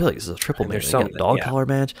mean, really, this is a triple main event. Dog collar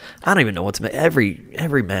match. I don't even know what to make.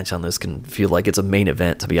 Every match on this can feel like it's a main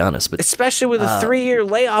event, to be honest. But especially with a 3-year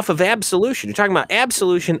layoff of Absolution. You're talking about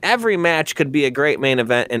Absolution. Every match could be a great main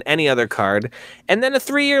event in any other card. And then a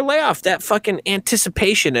 3-year layoff, that fucking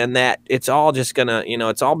anticipation and that it's all just gonna,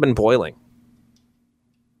 it's all been boiling.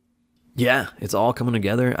 Yeah, it's all coming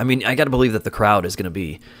together. I mean, I got to believe that the crowd is going to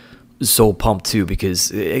be so pumped too,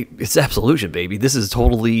 because it's Absolution, baby. This is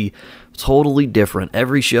totally different.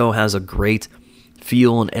 Every show has a great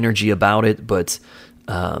feel and energy about it, but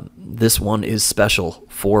this one is special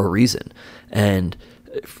for a reason. And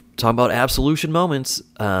talking about Absolution moments,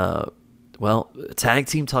 well, tag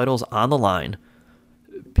team titles on the line.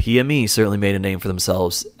 PME certainly made a name for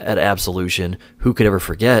themselves at Absolution. Who could ever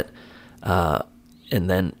forget? And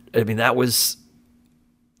then, I mean, that was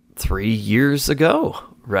 3 years ago,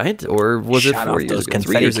 right? Or was it 4 years ago?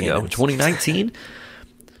 3 years ago, 2019.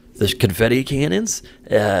 The confetti cannons,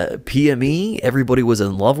 PME, everybody was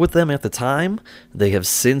in love with them at the time. They have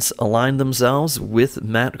since aligned themselves with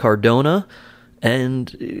Matt Cardona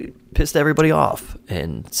and pissed everybody off.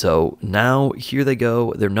 And so now here they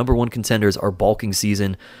go. Their number one contenders are Bulking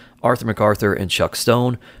Season, Arthur MacArthur and Chuck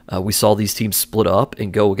Stone. We saw these teams split up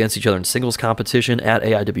and go against each other in singles competition at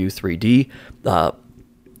AIW3D,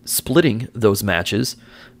 splitting those matches,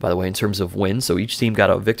 by the way, in terms of wins. So each team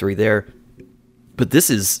got a victory there. But this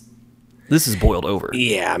is boiled over.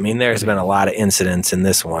 Yeah, I mean, there's been a lot of incidents in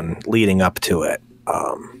this one leading up to it.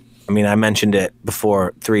 I mean, I mentioned it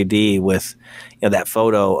before 3D with that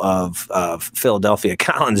photo of Philadelphia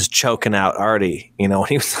Collins choking out Artie. When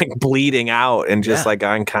he was like bleeding out and just like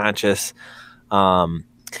unconscious.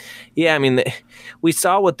 Yeah, I mean, we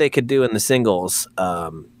saw what they could do in the singles,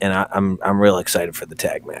 and I'm real excited for the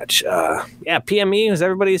tag match. Yeah, PME was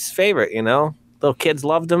everybody's favorite. Little kids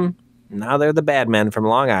loved them. Now they're the bad men from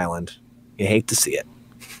Long Island. You hate to see it.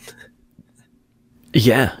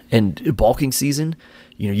 Yeah, and Bulking Season,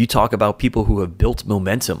 you talk about people who have built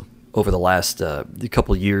momentum over the last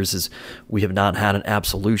couple of years, as we have not had an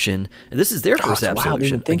Absolution. And this is their first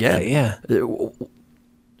Absolution. Again,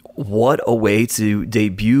 what a way to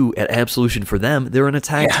debut at Absolution for them. They're in a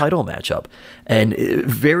tag title matchup, and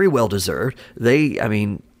very well deserved.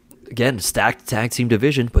 Again, stacked tag team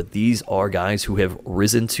division, but these are guys who have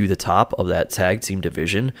risen to the top of that tag team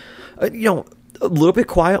division, a little bit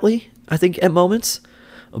quietly, I think, at moments,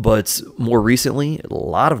 but more recently, a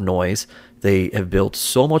lot of noise. They have built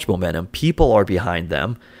so much momentum. People are behind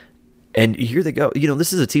them, and here they go.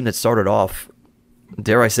 This is a team that started off,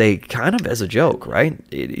 dare I say, kind of as a joke, right?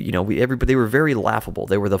 They were very laughable.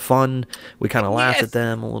 They were the fun. We kind of laughed at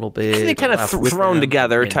them a little bit. They kind of thrown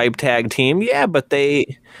together type tag team, but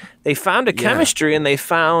they found a chemistry and they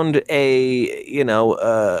found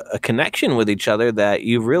a connection with each other that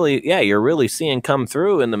you're really seeing come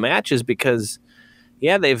through in the matches, because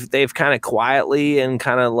they've kind of quietly and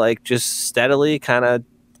kind of like just steadily kind of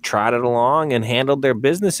trotted along and handled their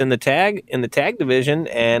business in the tag division.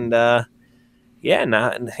 And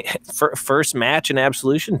first match in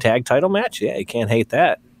Absolution, tag title match. Yeah, you can't hate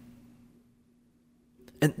that.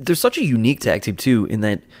 And they're such a unique tag team too, in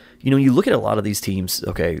that you look at a lot of these teams.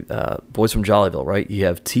 Okay, boys from Jollyville, right? You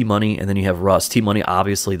have T Money, and then you have Russ. T Money,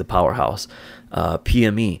 obviously the powerhouse.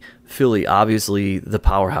 PME, Philly, obviously the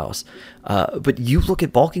powerhouse. But you look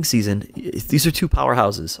at Bulking Season; these are two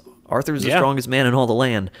powerhouses. Arthur's the strongest man in all the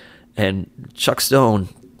land, and Chuck Stone.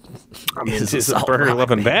 He's a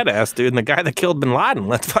burger-loving badass, dude, and the guy that killed Bin Laden.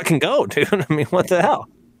 Let's fucking go, dude. I mean, what the hell?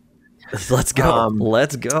 Let's go.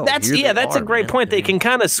 Let's go. That's a great point. They can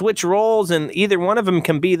kind of switch roles, and either one of them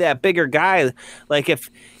can be that bigger guy. Like if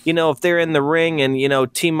they're in the ring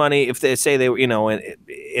and Team Money, if they say they were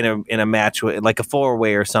in a match with like a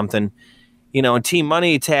 4-way or something, and Team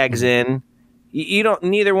Money tags in,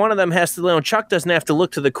 neither one of them has to. Chuck doesn't have to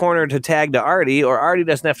look to the corner to tag to Artie, or Artie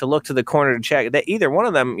doesn't have to look to the corner to tag. Either one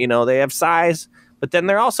of them, they have size, but then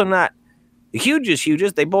they're also not the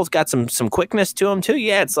hugest. They both got some quickness to them too.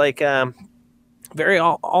 Yeah, it's like very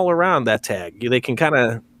all around that tag. They can kind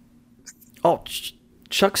of.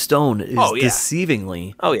 Chuck Stone is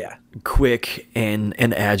deceivingly quick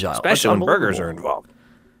and agile, especially when burgers are involved.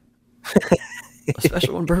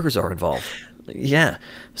 Especially when burgers are involved. Yeah.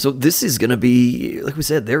 So this is going to be, like we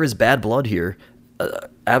said, there is bad blood here.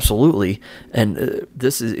 Absolutely. And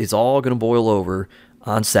it's all going to boil over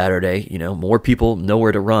on Saturday. More people,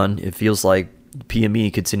 nowhere to run. It feels like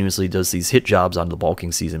PME continuously does these hit jobs on the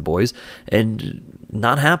Bulking Season boys, and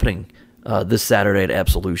not happening this Saturday at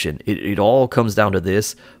Absolution. It all comes down to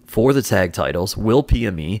this for the tag titles. Will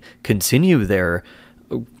PME continue their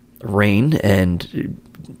reign and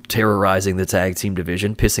terrorizing the tag team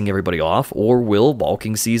division, pissing everybody off, or will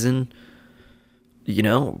Bulking Season,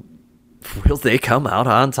 will they come out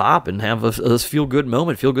on top and have a feel-good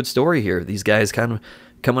moment, feel-good story here? These guys kind of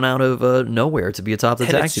coming out of nowhere to be atop the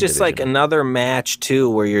tag team division. It's just like another match, too,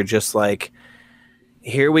 where you're just like,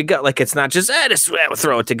 here we go. Like, it's not just just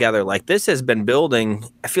throw it together. Like, this has been building.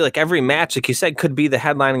 I feel like every match, like you said, could be the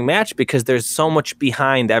headlining match because there's so much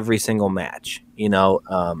behind every single match.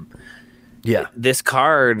 This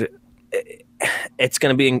card, it's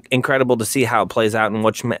going to be incredible to see how it plays out and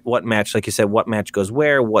what match, like you said, what match goes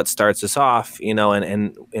where, what starts us off,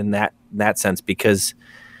 and in that sense, because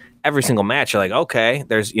every single match, you're like, okay,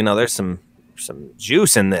 there's some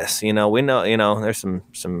juice in this, we know, there's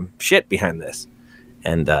some shit behind this.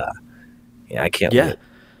 And I can't wait.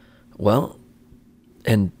 Well,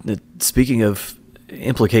 and speaking of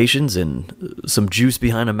implications and some juice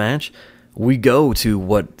behind a match, we go to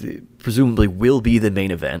what presumably will be the main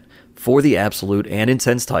event for the Absolute and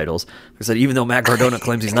Intense titles. Like I said, even though Matt Cardona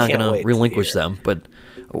claims he's not going to relinquish them, but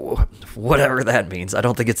whatever that means, I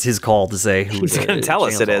don't think it's his call to say who he's going to tell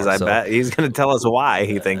us it is. I bet he's going to tell us why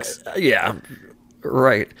he thinks. Yeah,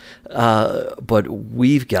 right. But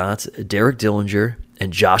we've got Derek Dillinger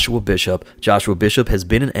and Joshua Bishop. Joshua Bishop has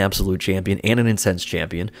been an Absolute champion and an Intense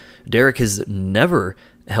champion. Derek has never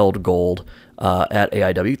held gold at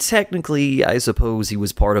AIW. Technically, I suppose he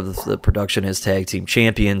was part of the production as tag team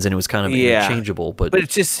champions, and it was kind of interchangeable. But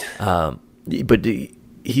it's just, but he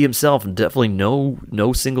himself definitely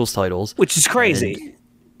no singles titles, which is crazy.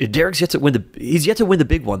 And Derek's yet to win he's yet to win the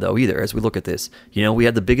big one though either. As we look at this, we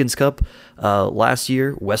had the Biggins Cup last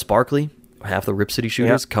year. Wes Barkley, half the Rip City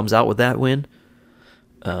Shooters, comes out with that win.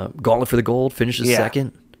 Gauntlet for the Gold finishes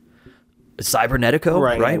second. Cybernetico,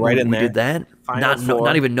 right in there. Did that,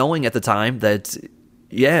 not even knowing at the time that,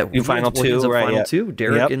 final two,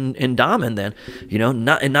 Derek and Dom, and then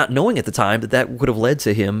not knowing at the time that would have led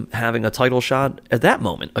to him having a title shot at that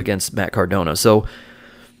moment against Matt Cardona. So,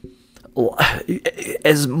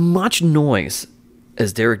 as much noise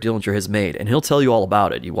as Derek Dillinger has made, and he'll tell you all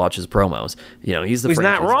about it. You watch his promos. He's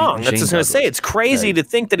not wrong. That's what I was going to say. It's crazy to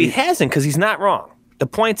think that he hasn't, because he's not wrong. The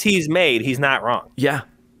points he's made, he's not wrong. Yeah.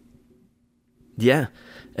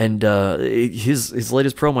 And his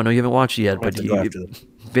latest promo, I know you haven't watched it yet, but he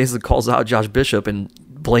basically calls out Josh Bishop and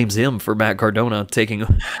blames him for Matt Cardona taking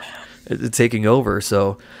over.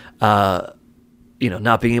 So,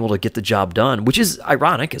 not being able to get the job done, which is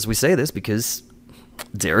ironic as we say this, because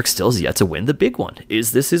Derek still has yet to win the big one.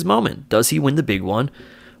 Is this his moment? Does he win the big one?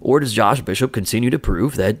 Or does Josh Bishop continue to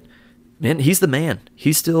prove that, man, he's the man?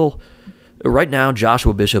 He's still... Right now,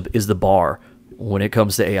 Joshua Bishop is the bar when it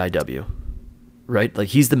comes to AIW, right? Like,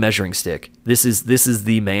 he's the measuring stick. This is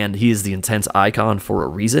the man. He is the Intense icon for a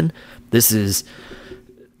reason. This is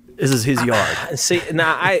his yard. See,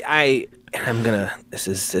 now I'm gonna. This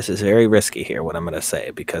is very risky here. What I'm gonna say,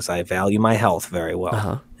 because I value my health very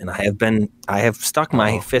well, and I have stuck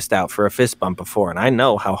my fist out for a fist bump before, and I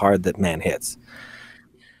know how hard that man hits.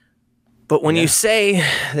 But when you say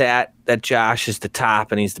that Josh is the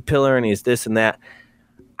top and he's the pillar and he's this and that,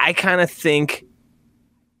 I kind of think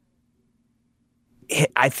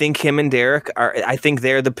him and Derek I think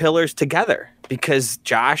they're the pillars together, because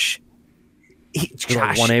Josh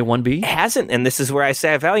 1A, 1B hasn't, and this is where I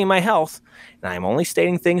say I value my health, and I'm only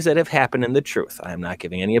stating things that have happened in the truth. I am not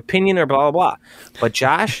giving any opinion or blah, blah, blah. But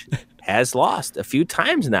Josh has lost a few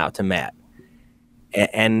times now to Matt.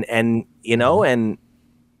 And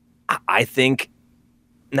I think,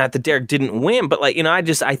 not that Derek didn't win, but I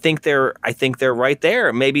think they're right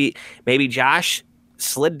there. Maybe Josh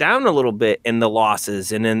slid down a little bit in the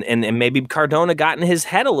losses, and maybe Cardona got in his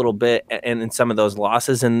head a little bit in some of those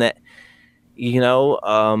losses, and that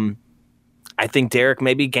I think Derek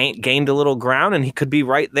maybe gained a little ground, and he could be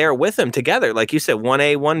right there with him together, like you said,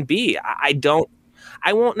 1A, 1B.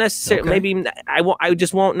 I won't necessarily I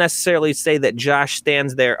just won't necessarily say that Josh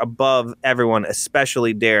stands there above everyone,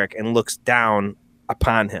 especially Derek, and looks down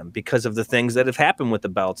upon him because of the things that have happened with the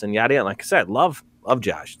belts and yada yada. Like I said, love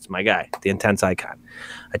Josh. It's my guy, the Intense icon.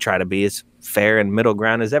 I try to be as fair and middle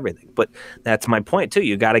ground as everything. But that's my point too.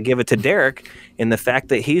 You got to give it to Derek in the fact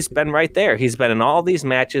that he's been right there. He's been in all these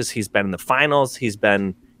matches. He's been in the finals. He's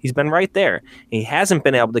been right there. He hasn't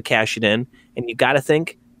been able to cash it in, and you got to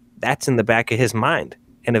think that's in the back of his mind.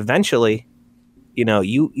 And eventually,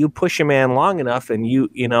 you push a man long enough, and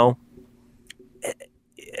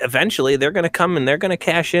eventually they're going to come and they're going to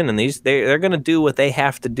cash in, and they're going to do what they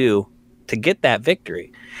have to do to get that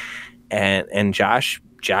victory. And Josh,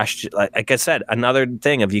 like I said, another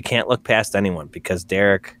thing of you can't look past anyone, because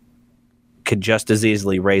Derek could just as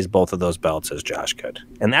easily raise both of those belts as Josh could.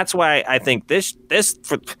 And that's why I think this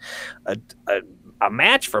for a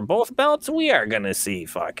match for both belts, we are going to see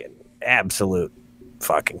fucking absolute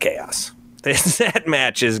fucking chaos. That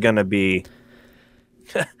match is going to be...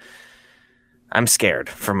 I'm scared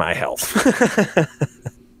for my health.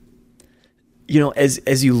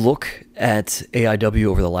 as you look at AIW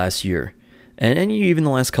over the last year, and even the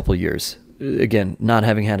last couple of years, again, not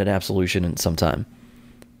having had an Absolution in some time,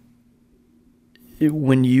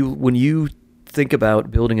 when you think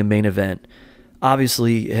about building a main event,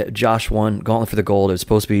 obviously Josh won Gauntlet for the Gold. It was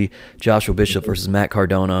supposed to be Joshua Bishop versus Matt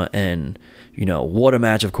Cardona, and what a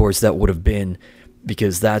match, of course, that would have been,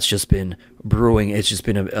 because that's just been brewing. It's just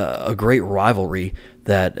been a great rivalry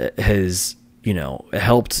that has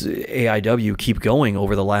helped AIW keep going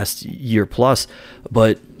over the last year plus.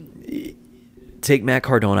 But take Matt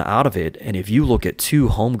Cardona out of it, and if you look at two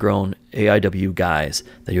homegrown AIW guys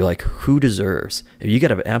that you're like, who deserves? If you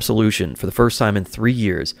got an Absolution for the first time in 3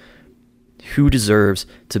 years, who deserves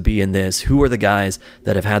to be in this? Who are the guys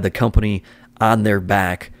that have had the company on their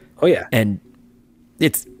back? Oh yeah, and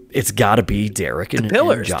it's got to be Derek and the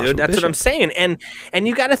pillars, and dude. That's Bishop. what I'm saying. And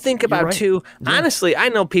you got to think about right. too. Yeah. Honestly, I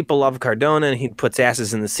know people love Cardona and he puts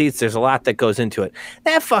asses in the seats. There's a lot that goes into it.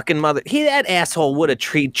 That fucking that asshole would have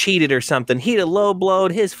cheated or something. He'd have low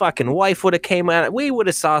blowed. His fucking wife would have came out. We would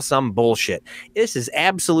have saw some bullshit. This is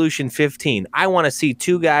Absolution 15. I want to see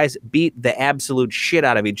two guys beat the absolute shit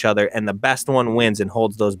out of each other, and the best one wins and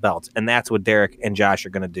holds those belts. And that's what Derek and Josh are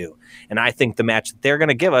going to do. And I think the match that they're going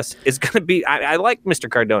to give us is going to be. I like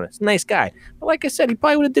Mr. Cardona. He's a nice guy. But like I said, he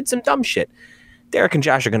probably would have did some dumb shit. Derek and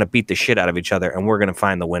Josh are going to beat the shit out of each other, and we're going to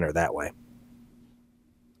find the winner that way.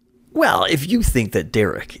 Well, if you think that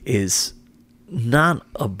Derek is not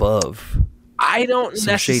above, I don't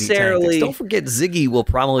necessarily. Don't forget, Ziggy will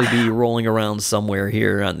probably be rolling around somewhere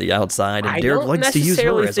here on the outside, and Derek likes to use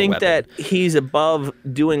her as a weapon. I don't necessarily think that he's above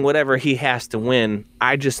doing whatever he has to win.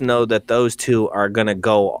 I just know that those two are going to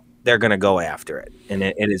go. They're going to go after it, and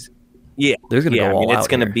it is. Yeah, they're going to go all out. It's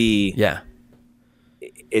going to be. Yeah,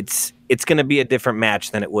 it's going to be a different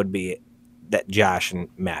match than it would be that Josh and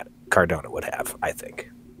Matt Cardona would have, I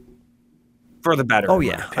think. For the better. Oh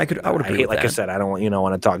yeah, I would agree with like that. I said, I don't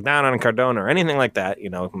want to talk down on Cardona or anything like that.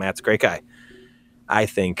 Matt's a great guy. I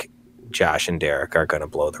think Josh and Derek are going to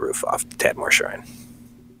blow the roof off the Tadmor Shrine.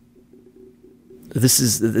 This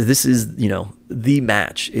is the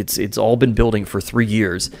match. It's all been building for 3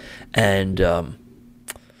 years, and the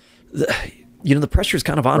pressure is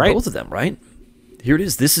kind of on both of them, right? Here it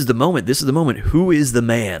is. This is the moment. Who is the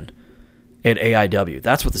man at AIW?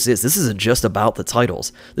 That's what this is. This isn't just about the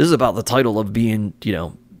titles. This is about the title of being,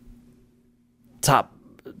 top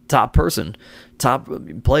person, top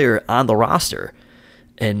player on the roster,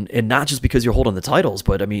 and not just because you're holding the titles,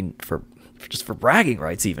 but I mean for bragging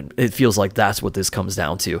rights. Even it feels like that's what this comes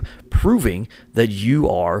down to, proving that you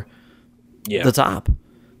are the top.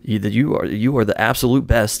 That you are the absolute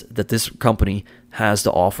best that this company has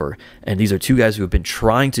to offer. And these are two guys who have been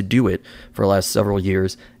trying to do it for the last several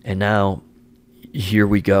years, and now here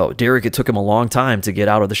we go. Derek, it took him a long time to get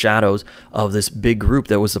out of the shadows of this big group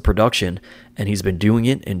that was the production, and he's been doing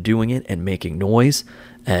it and making noise.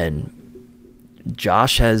 And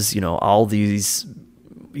Josh has, all these,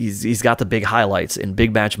 he's got the big highlights and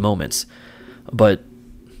big match moments, but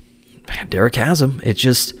man, Derek has them. It's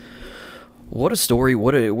just, what a story!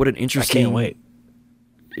 What an interesting. I can't wait.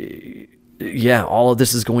 Yeah, all of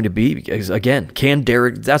this is going to be, because again, can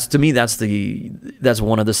Derek? That's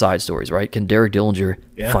one of the side stories, right? Can Derek Dillinger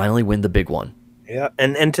finally win the big one? Yeah,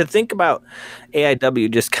 and to think about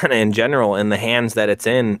AIW just kind of in general and the hands that it's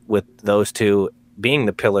in, with those two being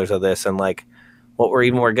the pillars of this, and like what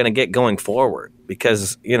we're going to get going forward,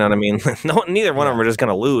 because you know what I mean. Neither one of them are just going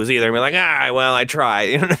to lose either. I mean, like, well, I tried.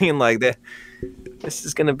 You know what I mean? Like this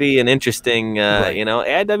is going to be an interesting. Right.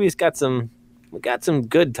 AIW's got some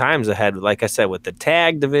good times ahead. Like I said, with the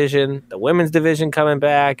tag division, the women's division coming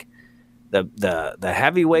back, the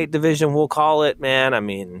heavyweight division, we'll call it, man. I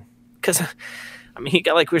mean, because he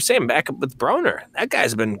got, like we were saying, back up with Broner. That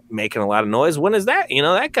guy's been making a lot of noise. When is that?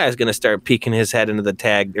 That guy's going to start peeking his head into the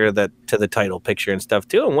tag or to the title picture and stuff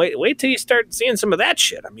too. And wait till you start seeing some of that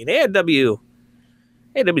shit. I mean,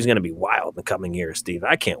 AIW's going to be wild in the coming years, Steve.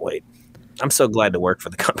 I can't wait. I'm so glad to work for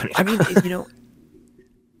the company. I mean,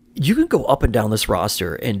 you can go up and down this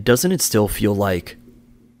roster, and doesn't it still feel like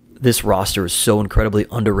this roster is so incredibly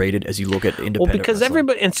underrated as you look at independent because wrestling?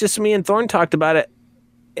 Everybody, it's just me and Thorne talked about it.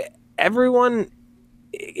 Everyone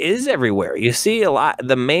is everywhere. You see a lot.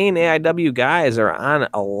 The main AIW guys are on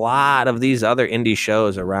a lot of these other indie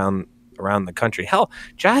shows around the country. Hell,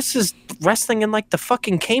 Josh is wrestling in like the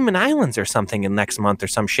fucking Cayman Islands or something in next month or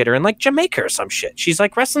some shit, or in like Jamaica or some shit. She's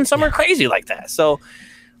like wrestling somewhere crazy like that. So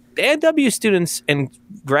the AIW students and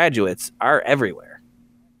graduates are everywhere.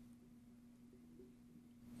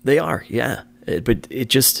 They are, yeah. But it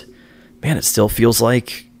just, man, it still feels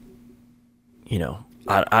like,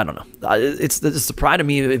 I don't know. It's the pride of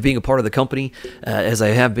me of being a part of the company, as I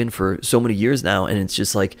have been for so many years now. And it's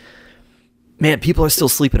just like, man, people are still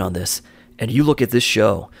sleeping on this. And you look at this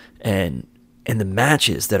show and the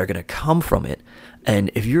matches that are going to come from it.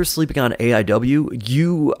 And if you're sleeping on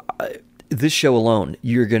AIW, this show alone,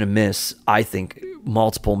 you're going to miss, I think,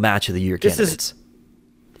 multiple match of the year candidates.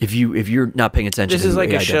 If you're not paying attention, this is like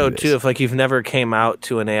AIW a show too. If like you've never came out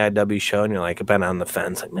to an AIW show and you're like been on the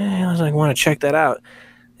fence, like, man, I was like, want to check that out.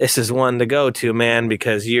 This is one to go to, man,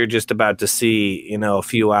 because you're just about to see, you know, a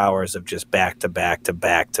few hours of just back to back to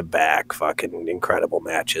back to back fucking incredible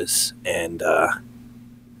matches, and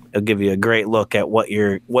it'll give you a great look at what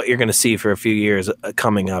you're going to see for a few years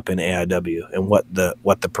coming up in AIW and what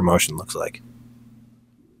the promotion looks like.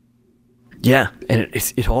 Yeah, and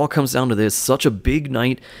it all comes down to this. Such a big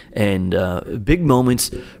night and big moments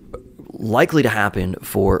likely to happen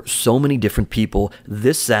for so many different people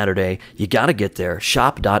this Saturday. You got to get there.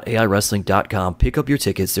 Shop.aiwrestling.com. Pick up your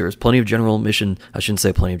tickets. There is plenty of general admission. I shouldn't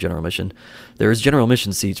say plenty of general admission. There is general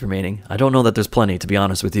admission seats remaining. I don't know that there's plenty, to be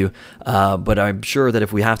honest with you, but I'm sure that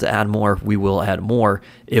if we have to add more, we will add more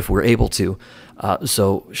if we're able to.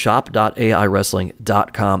 So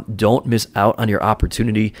shop.aiwrestling.com. Don't miss out on your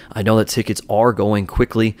opportunity. I know that tickets are going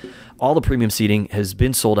quickly. All the premium seating has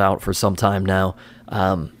been sold out for some time now.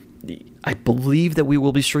 I believe that we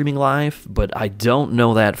will be streaming live, but I don't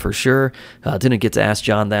know that for sure. Didn't get to ask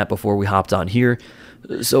John that before we hopped on here.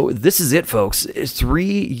 So this is it, folks. It's 3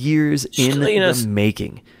 years in the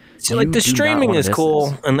making. So like the streaming is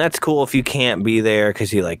cool, and that's cool if you can't be there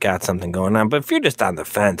because you like got something going on. But if you're just on the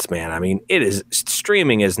fence, man, I mean,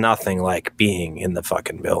 streaming is nothing like being in the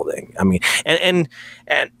fucking building. I mean, and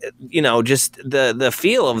you know, just the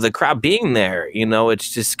feel of the crowd being there. You know,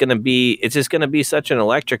 it's just gonna be such an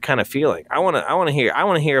electric kind of feeling. I want to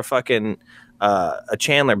hear a fucking a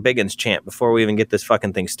Chandler Biggins chant before we even get this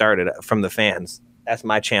fucking thing started from the fans. That's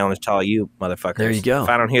my challenge to all you motherfuckers. There you go. If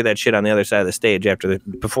I don't hear that shit on the other side of the stage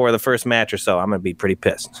before the first match or so, I'm gonna be pretty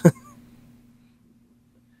pissed.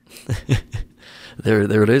 There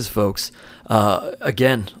it is, folks.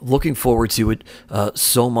 Again, looking forward to it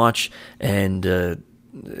so much, and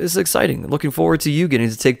it's exciting. Looking forward to you getting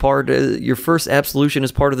to take part. Your first Absolution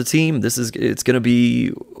as part of the team. It's going to be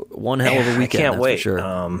one hell of a weekend. I can't wait. For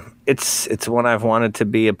sure. It's one I've wanted to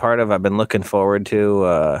be a part of. I've been looking forward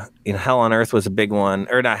to. Hell on Earth was a big one,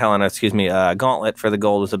 or not Hell on Earth. Excuse me. Gauntlet for the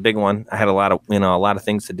Gold was a big one. I had a lot of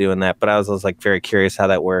things to do in that, but I was like very curious how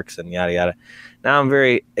that works and yada yada. Now I'm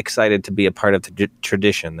very excited to be a part of the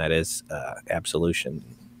tradition that is Absolution.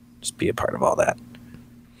 Just be a part of all that.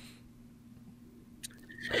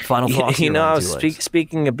 Final thoughts. I was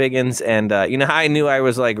speaking of Biggins, and you know how I knew I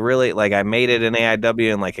was like really like I made it in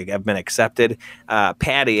AIW and like I've been accepted.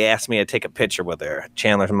 Patty asked me to take a picture with her.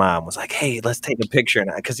 Chandler's mom was like, "Hey, let's take a picture,"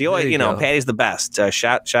 because you always, Patty's the best.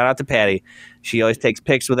 Shout out to Patty. She always takes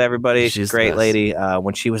pics with everybody. She's a great lady.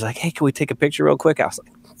 When she was like, "Hey, can we take a picture real quick?" I was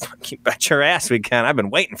like, "You bet your ass we can. I've been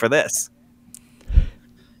waiting for this."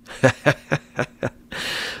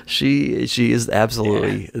 She is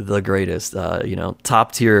absolutely the greatest,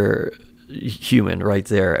 top tier human right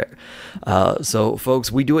there. So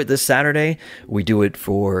folks, we do it this Saturday. We do it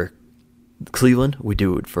for Cleveland. We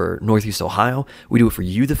do it for Northeast Ohio. We do it for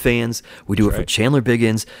you, the fans. We do it for Chandler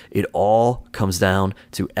Biggins. It all comes down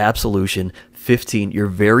to Absolution 15, your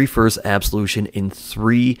very first Absolution in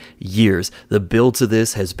 3 years. The build to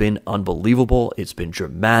this has been unbelievable. It's been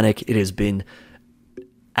dramatic. It has been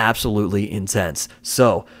absolutely intense.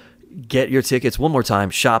 So get your tickets one more time,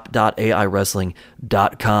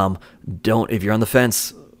 shop.aiwrestling.com. If you're on the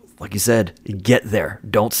fence, like you said, get there.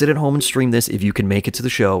 Don't sit at home and stream this. If you can make it to the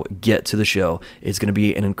show, get to the show. It's going to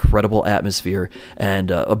be an incredible atmosphere.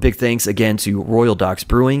 And a big thanks again to Royal Docks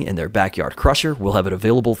Brewing and their Backyard Crusher. We'll have it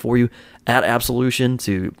available for you at Absolution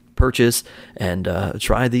to purchase and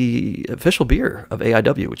try the official beer of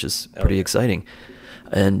AIW, which is pretty exciting.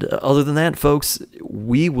 And other than that, folks,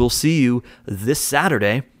 we will see you this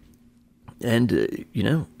Saturday. And,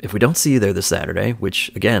 if we don't see you there this Saturday,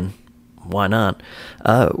 which, again, why not?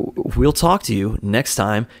 We'll talk to you next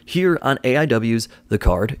time here on AIW's The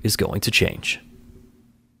Card is Going to Change.